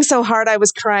laughing so hard I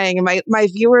was crying, and my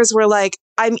viewers were like,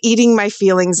 I'm eating my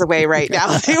feelings away right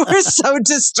now. They were so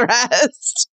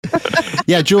distressed.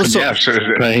 Yeah, Jules. Yeah, sure.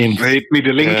 Hit me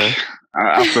the link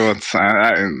afterwards.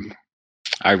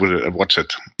 I will watch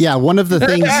it. Yeah, one of the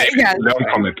things. Learn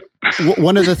from it.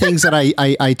 One of the things that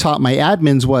I taught my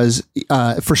admins was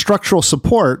for structural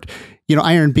support. You know,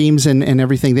 iron beams and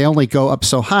everything, they only go up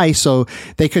so high, so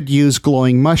they could use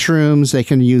glowing mushrooms. They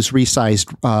can use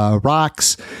resized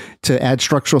rocks to add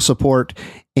structural support.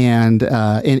 And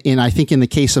I think in the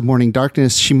case of Morning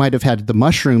Darkness, she might have had the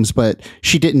mushrooms, but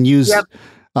she didn't use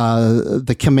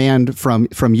the command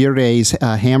from Yurde's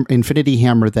Infinity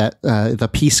Hammer, that the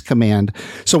peace command.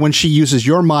 So when she uses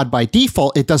your mod by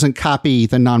default, it doesn't copy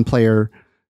the non-player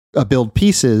build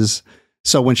pieces.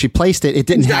 So when she placed it, it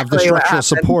didn't have the structural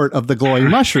support of the glowing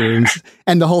mushrooms,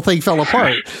 and the whole thing fell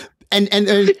apart. And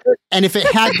if it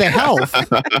had the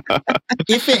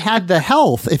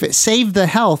health, if it saved the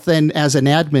health, then as an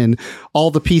admin,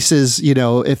 all the pieces, you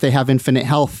know, if they have infinite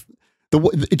health,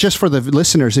 just for the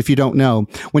listeners, if you don't know,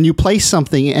 when you place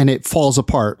something and it falls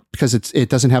apart because it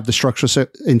doesn't have the structural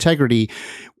integrity,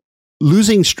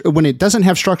 when it doesn't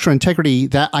have structural integrity,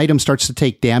 that item starts to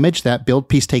take damage. That build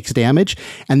piece takes damage,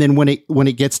 and then when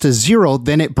it gets to 0,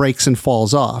 then it breaks and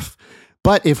falls off.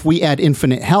 But if we add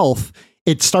infinite health,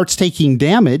 it starts taking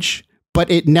damage, but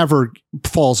it never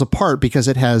falls apart because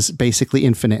it has basically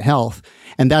infinite health.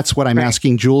 And that's what I'm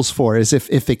asking Jules for, is if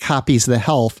it copies the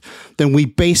health, then we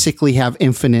basically have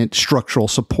infinite structural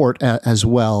support as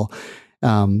well.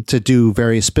 To do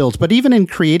various builds. But even in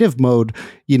creative mode,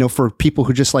 you know, for people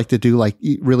who just like to do like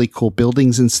really cool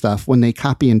buildings and stuff, when they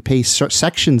copy and paste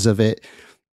sections of it,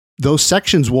 those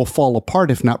sections will fall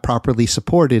apart if not properly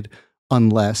supported,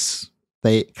 unless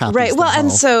they copy. Right. Well,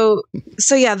 and so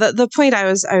yeah, the point I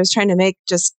was trying to make,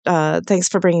 just thanks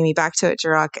for bringing me back to it,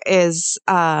 Jirok, is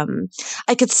I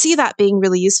could see that being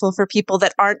really useful for people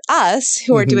that aren't us,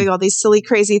 who are doing all these silly,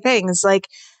 crazy things, like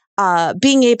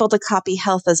being able to copy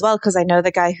health as well, because I know the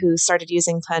guy who started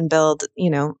using Plan Build, you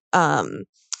know,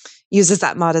 uses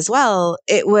that mod as well.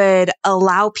 It would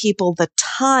allow people the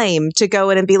time to go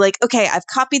in and be like, okay, I've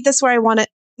copied this where I want it,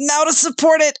 now to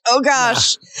support it. Oh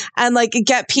gosh. Yeah. And like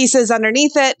get pieces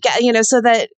underneath it, so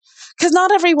that, because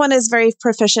not everyone is very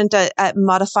proficient at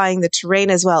modifying the terrain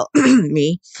as well.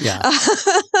 Me. Yeah.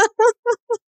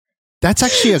 That's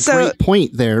actually a great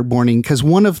point there, Morning, because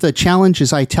one of the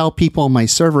challenges I tell people on my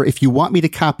server, if you want me to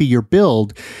copy your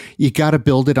build, you got to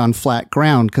build it on flat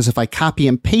ground, because if I copy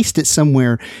and paste it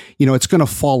somewhere, it's going to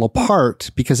fall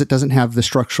apart because it doesn't have the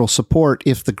structural support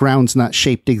if the ground's not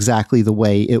shaped exactly the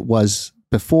way it was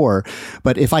before.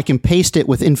 But if I can paste it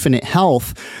with infinite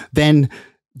health, then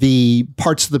the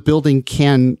parts of the building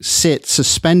can sit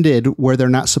suspended where they're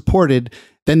not supported.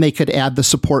 Then they could add the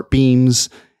support beams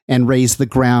and raise the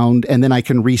ground, and then I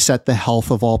can reset the health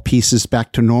of all pieces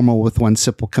back to normal with one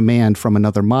simple command from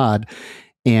another mod,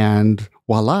 and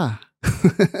voila.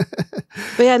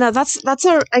 But yeah, no,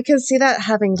 I can see that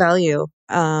having value.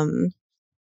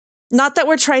 Not that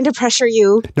we're trying to pressure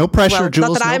you. No pressure,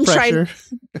 Jules. Not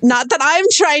that I'm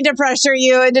trying to pressure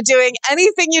you into doing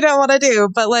anything you don't want to do,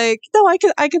 but no,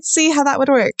 I could see how that would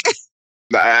work.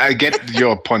 I get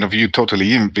your point of view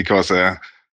totally, because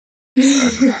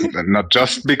not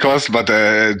just because, but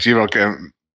G-Rock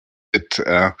it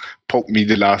poked me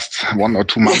the last 1 or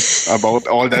 2 months about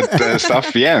all that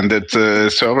stuff. Yeah, and that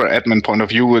server admin point of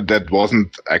view that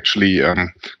wasn't actually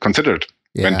considered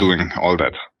when doing all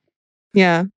that.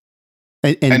 Yeah.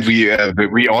 And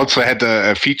we also had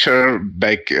a feature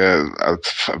back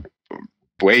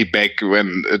way back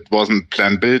when it wasn't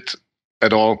plan built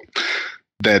at all,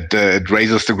 that it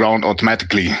raises the ground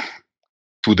automatically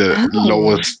to the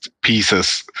lowest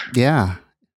pieces. Yeah.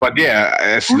 But yeah,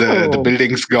 as the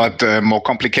buildings got more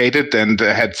complicated and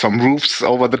had some roofs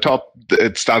over the top,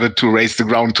 it started to raise the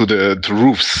ground to the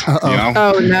roofs.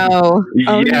 Oh no!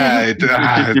 Yeah,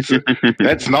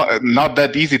 that's not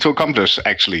that easy to accomplish,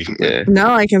 actually. Yeah.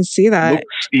 No, I can see that.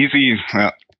 Looks easy.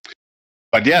 Yeah.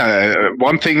 But yeah,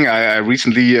 one thing I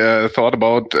recently thought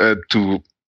about to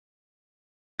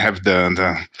have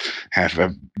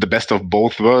the best of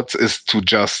both worlds is to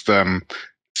just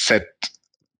set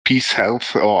piece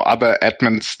health or other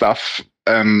admin stuff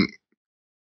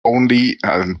only,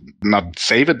 not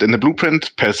save it in the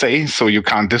blueprint per se, so you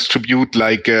can't distribute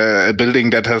like a building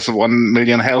that has 1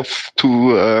 million health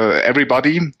to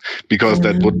everybody, because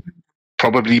that would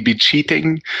probably be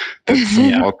cheating. That's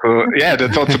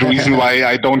also the reason why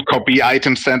I don't copy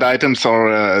stand items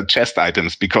or chest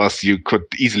items, because you could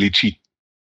easily cheat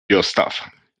your stuff.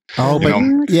 Oh,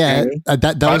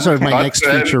 but those are my next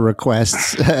future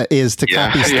requests, is to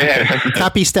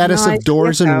copy status of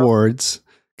doors and wards,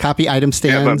 copy item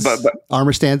stands,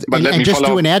 armor stands, and just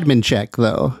do an admin check,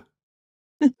 though.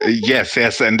 Yes,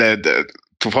 and to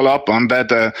follow up on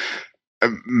that,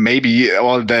 maybe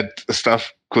all that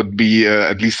stuff could be,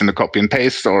 at least in the copy and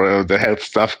paste, or the health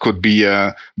stuff could be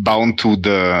bound to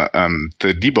the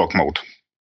debug mode.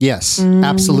 Yes,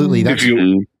 absolutely. That's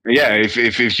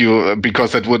if you,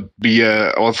 because that would be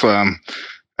also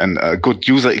a good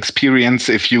user experience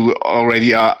if you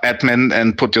already are admin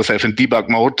and put yourself in debug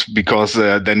mode, because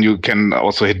then you can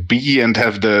also hit B and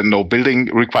have the no building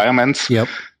requirements. Yep.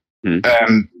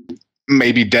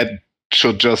 Maybe that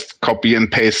should just copy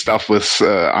and paste stuff with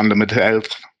unlimited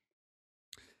health.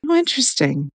 Oh,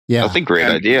 interesting. Yeah, that's a great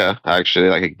idea. Actually,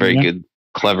 like a very good,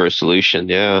 clever solution.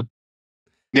 Yeah.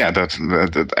 Yeah,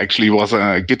 that actually was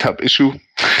a GitHub issue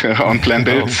on Plan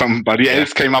Build. Somebody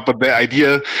else came up with the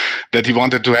idea that he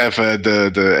wanted to have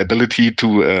the ability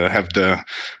to have the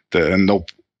no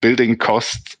building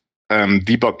cost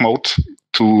debug mode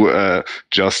to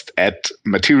just add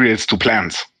materials to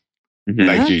plans. Mm-hmm.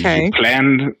 Like you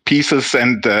plan pieces,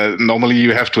 and normally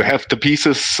you have to have the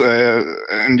pieces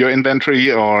in your inventory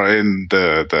or in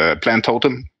the plan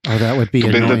totem. Oh, that would be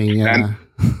annoying. Yeah.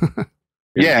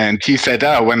 Yeah, and he said,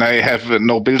 when I have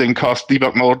no building cost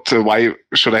debug mode, why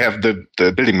should I have the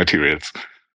building materials?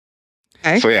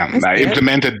 Okay. So I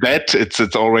implemented that. It's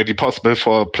already possible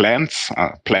for plants,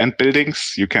 plant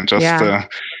buildings. You can just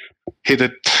hit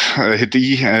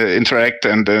E, interact,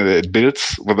 and it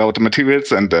builds without the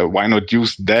materials. And why not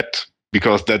use that?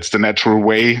 Because that's the natural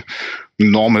way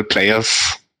normal players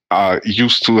are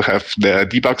used to have their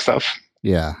debug stuff.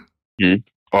 Yeah. Mm-hmm.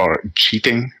 Or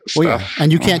cheating stuff. Well, and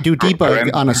you can't do debug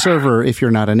on a server if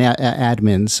you're not an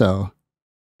admin. So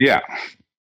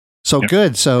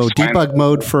good. So debug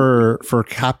mode for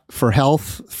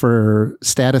health, for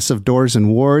status of doors and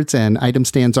wards, and item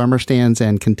stands, armor stands,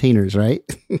 and containers. Right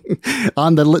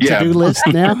on the to-do list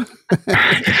now.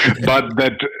 But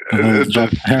the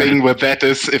thing with that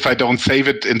is, if I don't save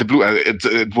it in the blue,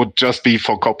 it would just be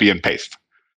for copy and paste.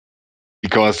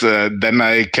 because then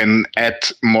I can add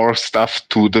more stuff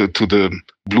to the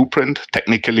blueprint.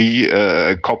 Technically,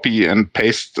 copy and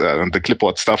paste. The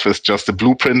clipboard stuff is just a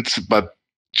blueprint, but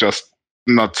just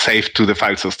not saved to the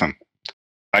file system.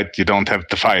 Right? You don't have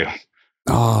the file.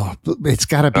 Oh, it's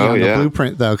got to be on the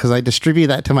blueprint though, because I distribute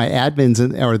that to my admins,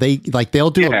 or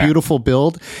they'll do a beautiful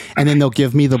build, and then they'll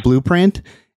give me the blueprint,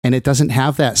 and it doesn't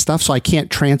have that stuff, so I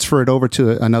can't transfer it over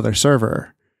to another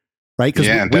server. Right,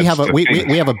 because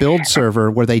we have a build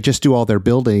server where they just do all their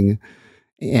building,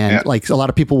 and like a lot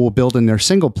of people will build in their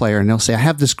single player, and they'll say, "I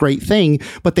have this great thing,"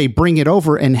 but they bring it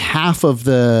over, and half of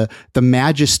the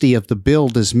majesty of the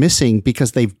build is missing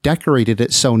because they've decorated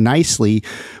it so nicely,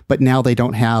 but now they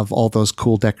don't have all those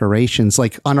cool decorations.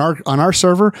 Like on our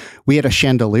server, we had a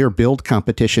chandelier build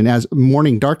competition. As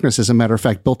Morning Darkness, as a matter of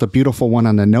fact, built a beautiful one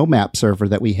on the No Map server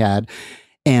that we had.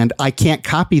 And I can't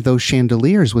copy those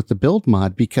chandeliers with the build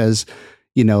mod because,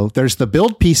 there's the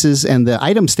build pieces and the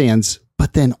item stands,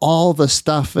 but then all the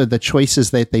stuff, the choices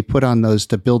that they put on those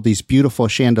to build these beautiful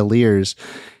chandeliers.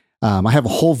 I have a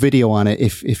whole video on it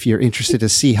if you're interested to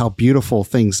see how beautiful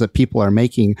things that people are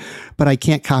making, but I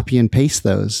can't copy and paste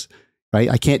those, right?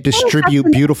 I can't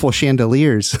distribute beautiful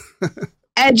chandeliers.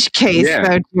 Edge case,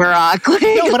 though, Duroc.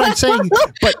 No, but I'm saying,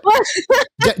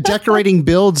 decorating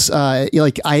builds,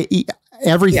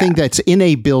 everything that's in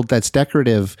a build that's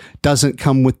decorative doesn't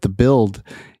come with the build.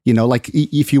 Like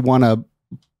if you want to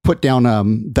put down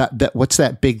that what's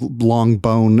that big long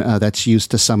bone that's used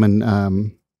to summon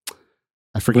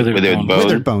I forget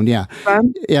withered bone. Yeah.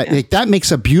 That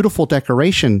makes a beautiful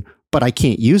decoration, but I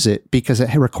can't use it because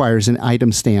it requires an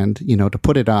item stand, to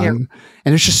put it on. And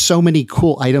there's just so many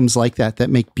cool items like that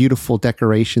make beautiful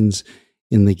decorations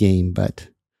in the game. But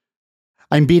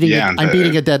I'm beating a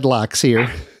deadlocks here.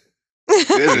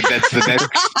 That's the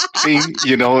next thing,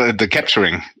 the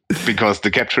capturing, because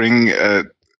the capturing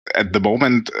at the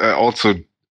moment also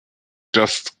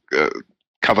just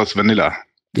covers vanilla.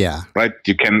 Yeah. Right.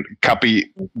 You can copy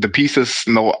the pieces,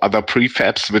 no other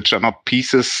prefabs, which are not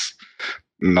pieces,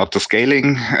 not the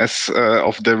scaling as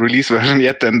of the release version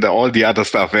yet, and all the other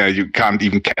stuff where you can't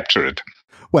even capture it.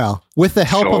 Well, with the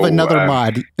help of another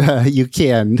mod, you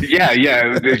can. Yeah,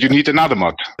 you need another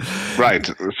mod. Right.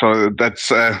 So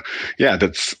that's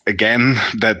again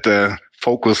that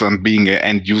focus on being an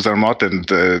end user mod and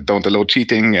don't allow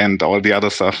cheating and all the other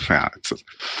stuff. Yeah.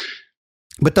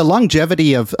 But the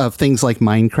longevity of things like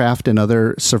Minecraft and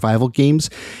other survival games,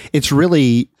 it's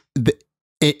really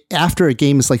after a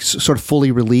game is like sort of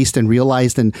fully released and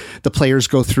realized and the players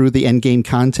go through the end game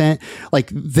content, like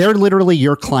they're literally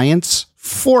your clients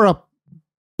for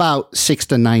about 6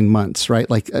 to 9 months, right?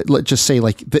 Like let's just say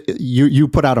like you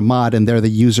put out a mod and they're the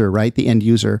user, right? The end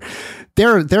user.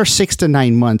 They're 6 to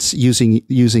 9 months using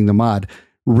the mod.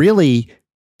 Really,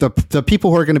 the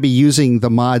people who are going to be using the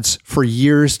mods for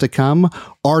years to come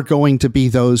are going to be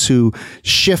those who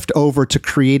shift over to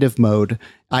creative mode,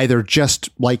 either just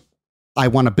like, I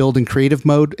want to build in creative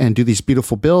mode and do these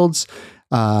beautiful builds,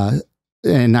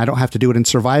 and I don't have to do it in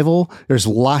survival. There's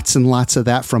lots and lots of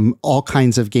that from all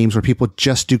kinds of games where people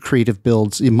just do creative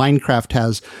builds. Minecraft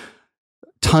has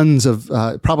tons of,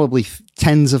 probably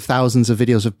tens of thousands of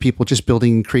videos of people just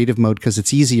building in creative mode because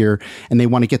it's easier and they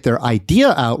want to get their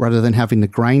idea out rather than having to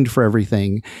grind for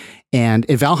everything. And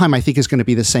in Valheim, I think is going to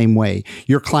be the same way.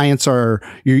 Your clients or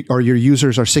your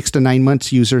users are 6 to 9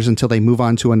 months users until they move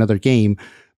on to another game.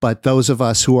 But those of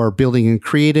us who are building in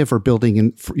creative or building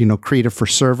in, creative for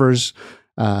servers,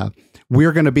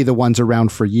 we're going to be the ones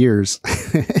around for years.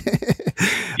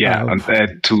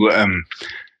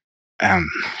 And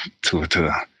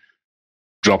to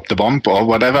drop the bomb or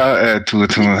whatever, to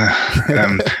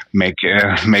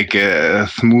make a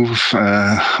smooth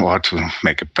or to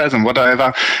make a present,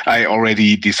 whatever. I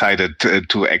already decided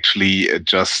to actually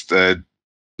just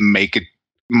make it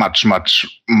much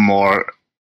more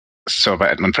server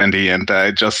admin friendly, and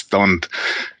I just don't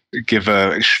give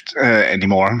a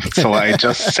anymore. So I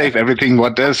just save everything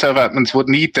what the server admins would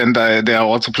need, and there are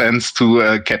also plans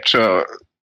to capture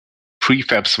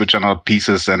prefabs which are not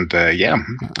pieces, and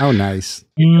Oh, nice.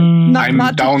 I'm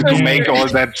down to make all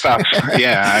that stuff.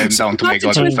 Yeah, I'm down to make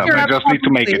all that stuff. I just need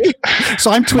to make it. So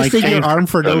I'm twisting your arm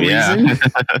for no reason. So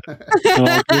I'll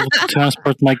be able to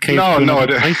transport my cave to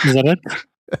another place. Is that it?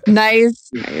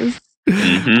 Nice.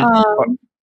 Mm-hmm.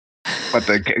 But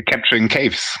capturing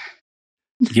caves.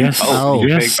 Yes.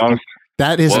 Yes.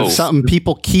 That is something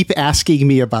people keep asking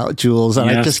me about, Jules, and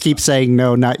I just keep saying,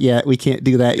 no, not yet. We can't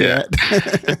do that yet.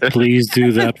 Please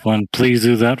do that one. Please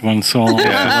do that one. So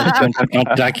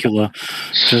not Dracula.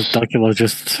 Just Dracula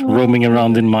just roaming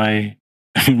around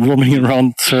roaming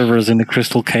around servers in the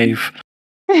crystal cave.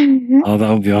 Oh,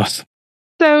 that would be awesome.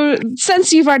 So,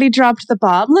 since you've already dropped the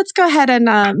bomb, let's go ahead and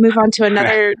move on to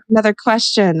another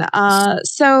question. Oh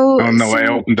no, I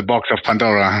opened the box of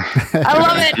Pandora. I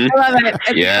love it.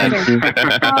 It's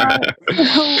exciting.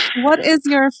 So, what is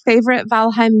your favorite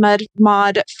Valheim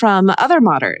mod from other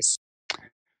modders?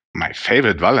 My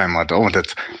favorite Valheim mod? Oh,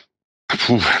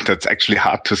 that's actually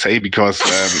hard to say because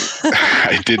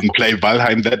I didn't play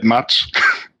Valheim that much.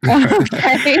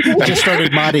 Okay. Just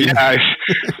started modding.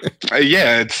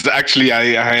 Yeah, it's actually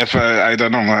I have I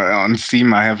don't know, on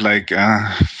Steam I have like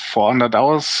 400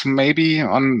 hours maybe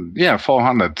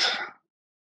 400.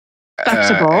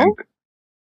 Flexible.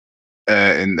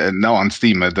 Now on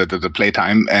Steam the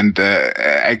playtime and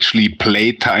actually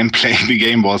playing the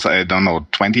game was I don't know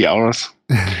 20 hours.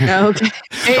 Okay.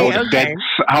 So that's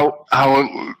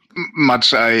how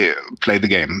much I play the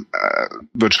game.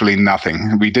 Virtually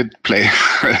nothing. We did play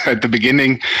at the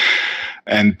beginning,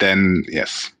 and then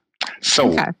yes.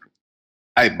 So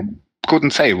I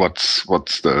couldn't say what's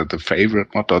the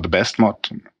favorite mod or the best mod.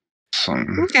 So,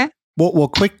 okay. Well,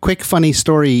 quick funny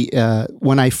story.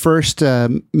 When I first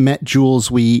met Jules,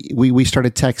 we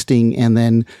started texting, and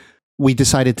then we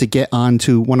decided to get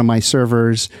onto one of my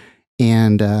servers.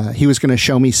 And he was going to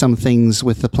show me some things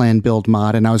with the plan build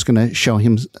mod, and I was going to show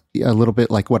him a little bit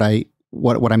like what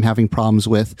I'm having problems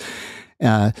with.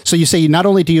 So you say not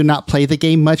only do you not play the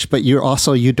game much, but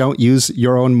you don't use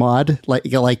your own mod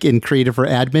like in creative or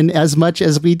admin as much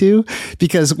as we do.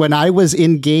 Because when I was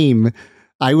in game,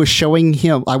 I was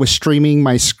streaming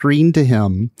my screen to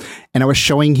him, and I was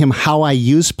showing him how I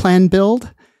use plan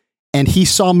build. And he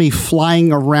saw me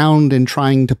flying around and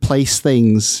trying to place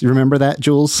things. You remember that,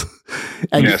 Jules?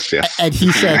 And, yes. And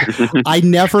he said, "I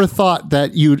never thought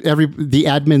that the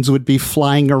admins would be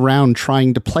flying around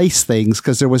trying to place things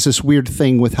because there was this weird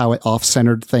thing with how it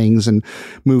off-centered things and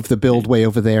moved the build way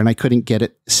over there, and I couldn't get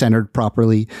it centered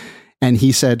properly." And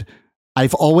he said,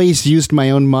 "I've always used my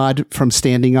own mod from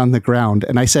standing on the ground."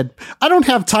 And I said, "I don't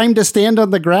have time to stand on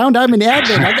the ground. I'm an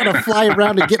admin. I got to fly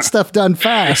around and get stuff done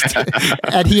fast."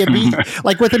 And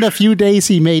within a few days,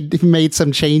 he made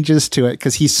some changes to it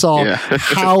because he saw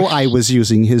how I was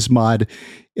using his mod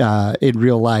in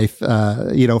real life,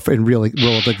 in real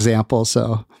world example.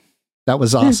 So that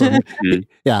was awesome.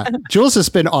 Yeah. Jules has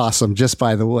been awesome, just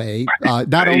by the way.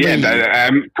 Not only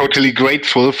I'm totally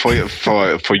grateful for you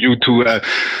to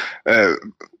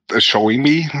showing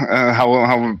me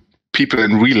how people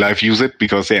in real life use it,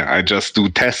 because I just do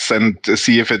tests and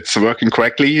see if it's working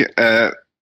correctly.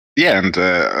 And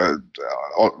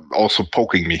also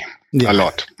poking me a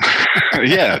lot.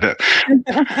 I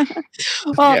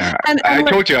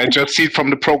told you I just see it from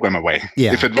the program away.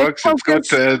 Yeah. If it works, it's good.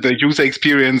 The user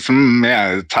experience,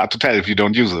 it's hard to tell if you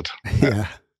don't use it. Yeah.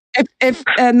 If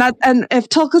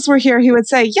Tulkas were here, he would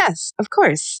say, yes, of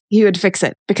course, he would fix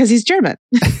it because he's German.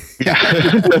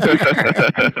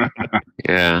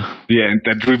 Yeah, and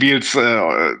that reveals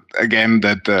again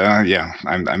that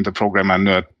I'm the programmer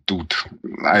nerd dude.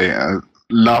 I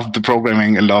love the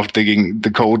programming, I love digging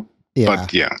the code, but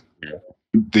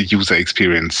the user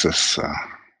experience is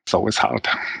it's always hard.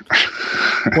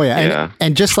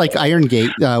 And just like Iron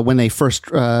Gate, when they first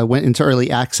went into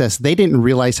early access, they didn't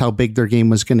realize how big their game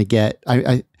was going to get.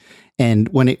 And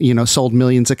when it sold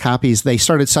millions of copies, they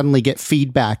started suddenly get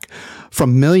feedback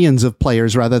from millions of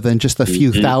players rather than just a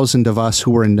few thousand of us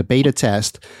who were in the beta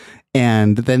test.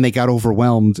 And then they got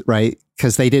overwhelmed, right?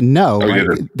 Because they didn't know. Right?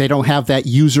 They don't have that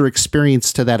user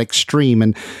experience to that extreme.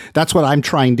 And that's what I'm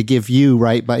trying to give you,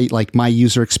 right? By like my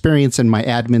user experience and my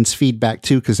admin's feedback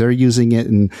too, because they're using it.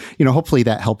 And, hopefully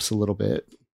that helps a little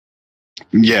bit.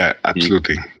 Yeah,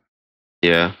 absolutely.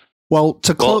 Yeah. Well,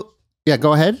 go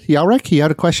ahead. Yalrik, you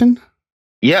had a question?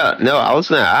 Yeah, no, I was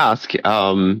going to ask,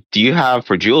 do you have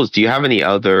any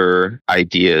other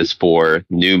ideas for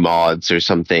new mods or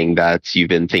something that you've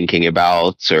been thinking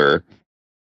about or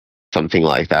something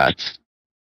like that?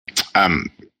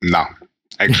 No,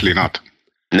 actually not.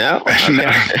 No? Okay.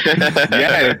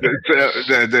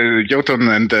 The Jotun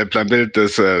and the plan build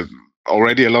is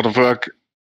already a lot of work.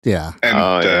 Yeah.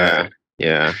 And,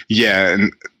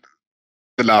 and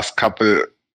the last couple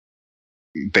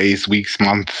days, weeks,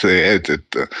 months, I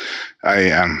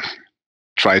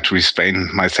try to restrain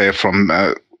myself from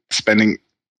spending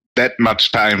that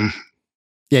much time.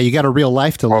 Yeah, you got a real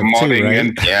life to live too, right?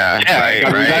 And,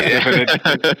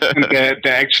 there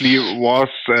actually was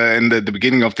in the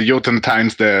beginning of the Jotun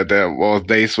times, there was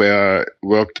days where I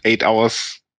worked 8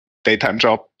 hours daytime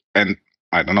job and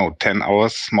 10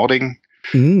 hours modding.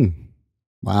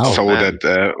 Wow. So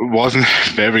that wasn't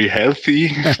very healthy.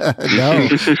 No,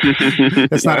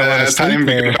 that's not a lot of sleep time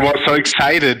there. because I was so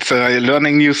excited,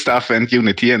 learning new stuff and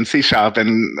Unity and C#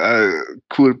 and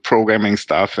cool programming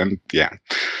stuff, and yeah.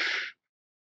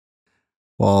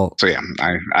 Well, So yeah,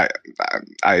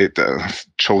 I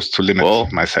chose to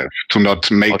limit myself to not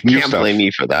make new can't stuff. blame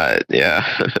you for that. Yeah.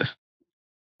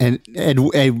 And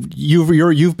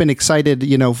you've been excited,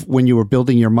 when you were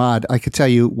building your mod. I could tell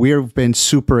you we've been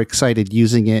super excited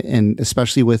using it, and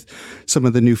especially with some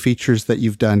of the new features that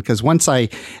you've done. Because once I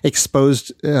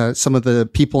exposed some of the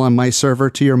people on my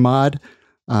server to your mod,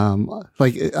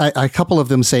 a couple of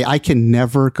them say I can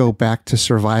never go back to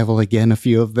survival again. A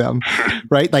few of them,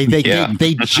 right? Like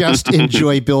they just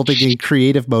enjoy building in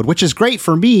creative mode, which is great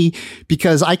for me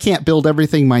because I can't build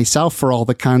everything myself for all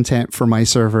the content for my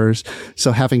servers.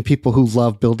 So having people who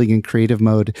love building in creative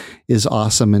mode is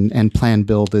awesome, and plan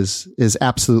build is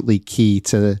absolutely key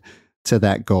to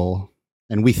that goal.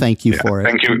 And we thank you for it.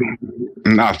 Thank you.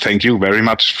 No, thank you very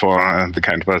much for the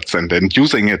kind words and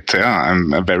using it. Yeah,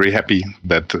 I'm very happy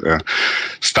that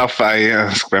stuff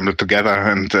I scrambled together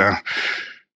and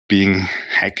being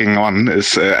hacking on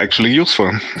is actually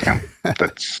useful. Yeah,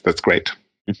 that's great.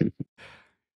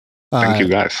 Thank you,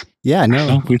 guys. Yeah,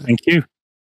 no, we thank you.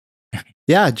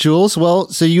 Yeah, Jules. Well,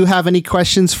 so you have any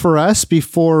questions for us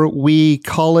before we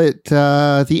call it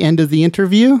the end of the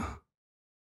interview?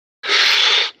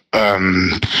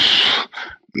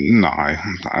 No,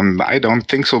 I don't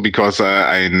think so, because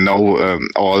I know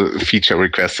all feature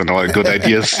requests and all good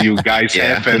ideas you guys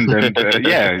have, and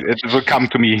it will come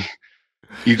to me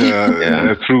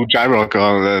either through Gyrock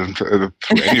or through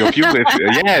any of you.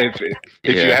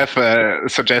 If you have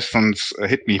suggestions,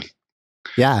 hit me.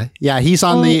 Yeah, he's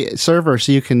on the server,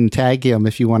 so you can tag him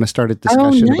if you want to start a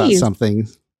discussion about something.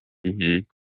 Mm-hmm.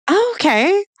 Oh,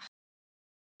 okay.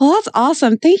 Well, that's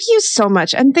awesome. Thank you so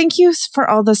much. And thank you for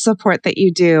all the support that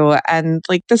you do. And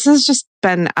this has just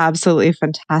been absolutely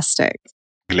fantastic.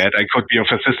 Glad I could be of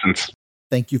assistance.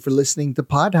 Thank you for listening to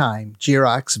Podheim,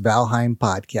 Girock's Valheim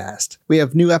podcast. We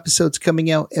have new episodes coming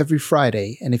out every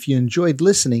Friday, and if you enjoyed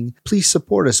listening, please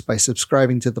support us by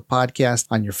subscribing to the podcast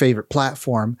on your favorite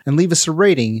platform and leave us a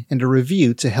rating and a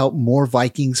review to help more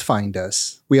Vikings find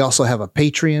us. We also have a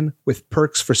Patreon with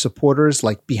perks for supporters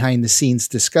like behind-the-scenes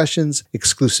discussions,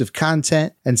 exclusive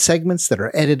content, and segments that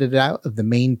are edited out of the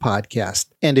main podcast.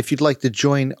 And if you'd like to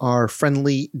join our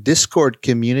friendly Discord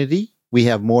community, we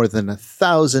have more than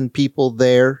 1,000 people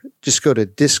there. Just go to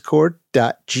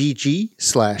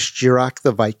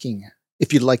discord.gg/GirockTheViking.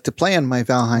 If you'd like to play on my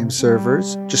Valheim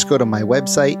servers, just go to my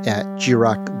website at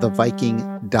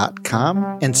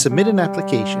GirockTheViking.com and submit an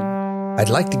application. I'd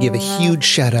like to give a huge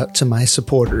shout out to my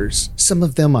supporters, some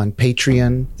of them on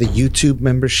Patreon, the YouTube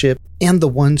membership, and the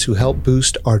ones who help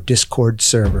boost our Discord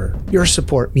server. Your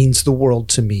support means the world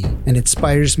to me and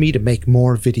inspires me to make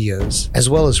more videos, as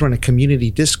well as run a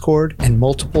community Discord and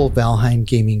multiple Valheim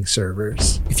gaming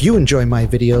servers. If you enjoy my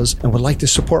videos and would like to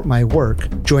support my work,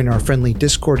 join our friendly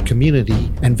Discord community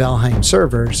and Valheim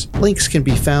servers. Links can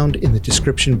be found in the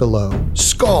description below.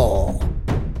 Skål!